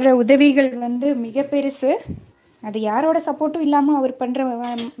சேர்ற உதவிகள் வந்து மிக பெருசு. அது யாரோட சப்போர்ட்டும் இல்லாமல் அவர் பண்ணுற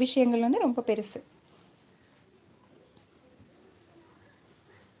விஷயங்கள் வந்து ரொம்ப பெருசு.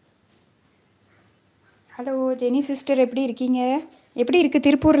 ஹலோ ஜெனி சிஸ்டர், எப்படி இருக்கீங்க? எப்படி இருக்குது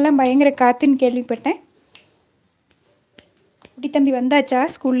திருப்பூர்லாம்? பயங்கர காற்றுன்னு கேள்விப்பட்டேன். குட்டி தம்பி வந்தாச்சா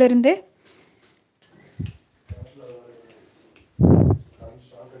ஸ்கூல்லேருந்து?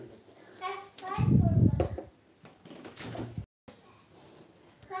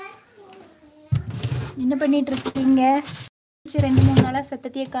 என்ன பண்ணிட்டு இருக்கீங்க? 2-3 நாளாக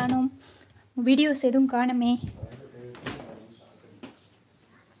சத்தத்தையே காணோம். வீடியோஸ் எதுவும் காணுமே.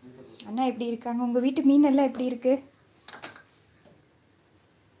 அண்ணா எப்படி இருக்காங்க? உங்கள் வீட்டு மீன் எல்லாம் எப்படி இருக்கு?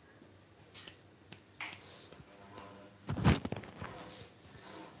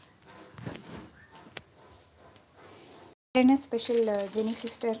 என்ன special Jenny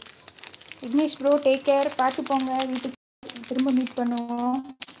sister? Vignesh bro take care, பார்த்து போங்க. வீட்டுக்கு திரும்ப மீட் பண்ணுவோம்.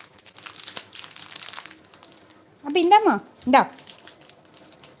 அப்போ இந்தாம்மா, இந்தா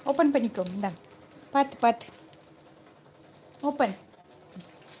ஓப்பன் பண்ணிக்கோ. இந்தா பார்த்து ஓப்பன்.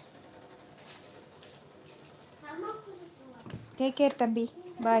 டேக் கேர் தம்பி,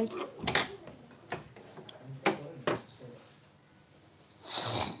 பாய்.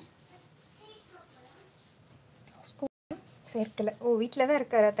 சேர்க்கலை. ஓ, வீட்டில் தான்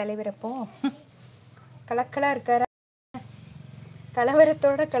இருக்காரா தலைவர்? அப்போ கலக்கலாக இருக்காரா?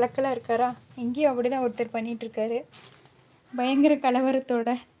 கலவரத்தோட கலக்கலாக இருக்காரா? எங்கேயும் அப்படி தான் ஒருத்தர் பண்ணிகிட்ருக்காரு, பயங்கர கலவரத்தோட.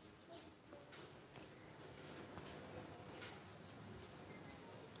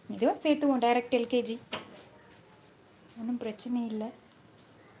 இதுவும் சேர்த்துவோம், டைரக்ட் எல்கேஜி, ஒன்றும் பிரச்சனை இல்லை.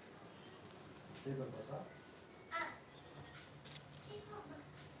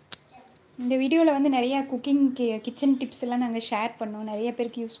 இந்த வீடியோவில் வந்து நிறையா குக்கிங் கிச்சன் டிப்ஸ் எல்லாம் நாங்கள் ஷேர் பண்ணோம். நிறைய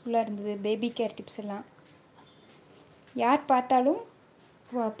பேருக்கு யூஸ்ஃபுல்லாக இருந்தது. பேபி கேர் டிப்ஸ் எல்லாம் யார் பார்த்தாலும்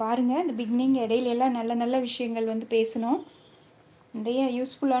பாருங்கள். இந்த பிகினிங் இடையில எல்லாம் நல்ல நல்ல விஷயங்கள் வந்து பேசணும். நிறைய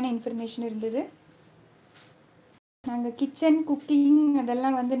யூஸ்ஃபுல்லான இன்ஃபர்மேஷன் இருந்தது. நாங்கள் கிச்சன் குக்கிங்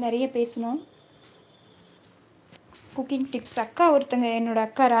அதெல்லாம் வந்து நிறைய பேசணும். குக்கிங் டிப்ஸ் அக்கா ஒருத்தங்க, என்னோடய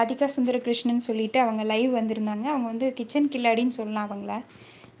அக்கா ராதிகா சுந்தரகிருஷ்ணன் சொல்லிட்டு அவங்க லைவ் வந்திருந்தாங்க. அவங்க வந்து கிச்சன் கில்லாடின்னு சொல்லலாம். அவங்கள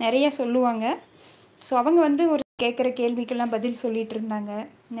நிறைய சொல்லுவாங்க. ஸோ அவங்க வந்து ஒரு கேட்குற கேள்விக்கெல்லாம் பதில் சொல்லிகிட்டு இருந்தாங்க.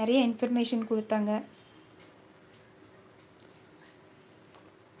 நிறைய இன்ஃபர்மேஷன் கொடுத்தாங்க.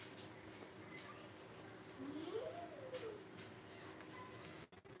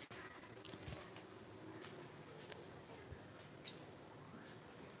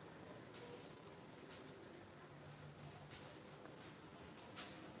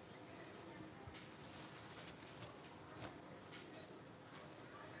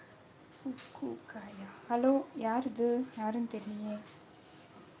 ஹலோ, யார் இது? யாருன்னு தெரியலையே.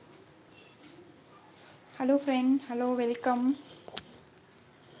 Hello friend, hello, welcome.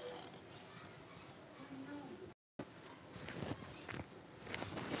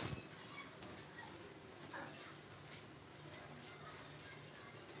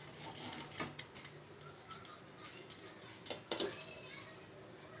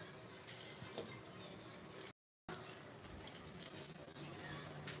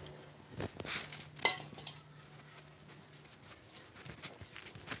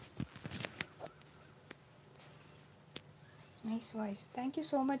 Nice voice. Thank you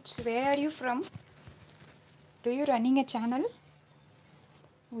so much. Where are you from? Do you running a channel?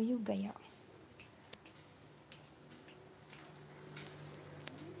 Uyu Gaya.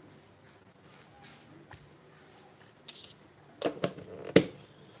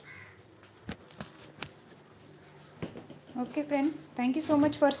 Okay friends, thank you so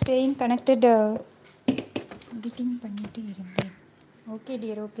much for staying connected. Editing பண்ணிட்டு இருந்தேன். Okay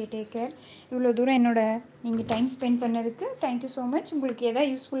dear, okay, take care. இவ்வளோ தூரம் நீங்கள் time spend பண்ணதுக்கு thank you so much. உங்களுக்கு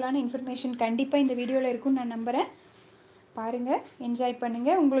எதாவது யூஸ்ஃபுல்லான information கண்டிப்பாக இந்த வீடியோவில் இருக்குன்னு நான் நம்புகிறேன். பாருங்கள், என்ஜாய்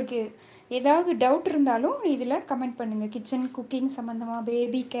பண்ணுங்கள். உங்களுக்கு ஏதாவது டவுட் இருந்தாலும் இதில் கமெண்ட் பண்ணுங்கள். கிச்சன் குக்கிங் சம்மந்தமாக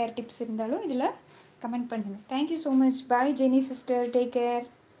பேபி கேர் டிப்ஸ் இருந்தாலும் இதில் கமெண்ட் பண்ணுங்கள். Thank you so much. பாய் ஜெனி சிஸ்டர், டேக் கேர்.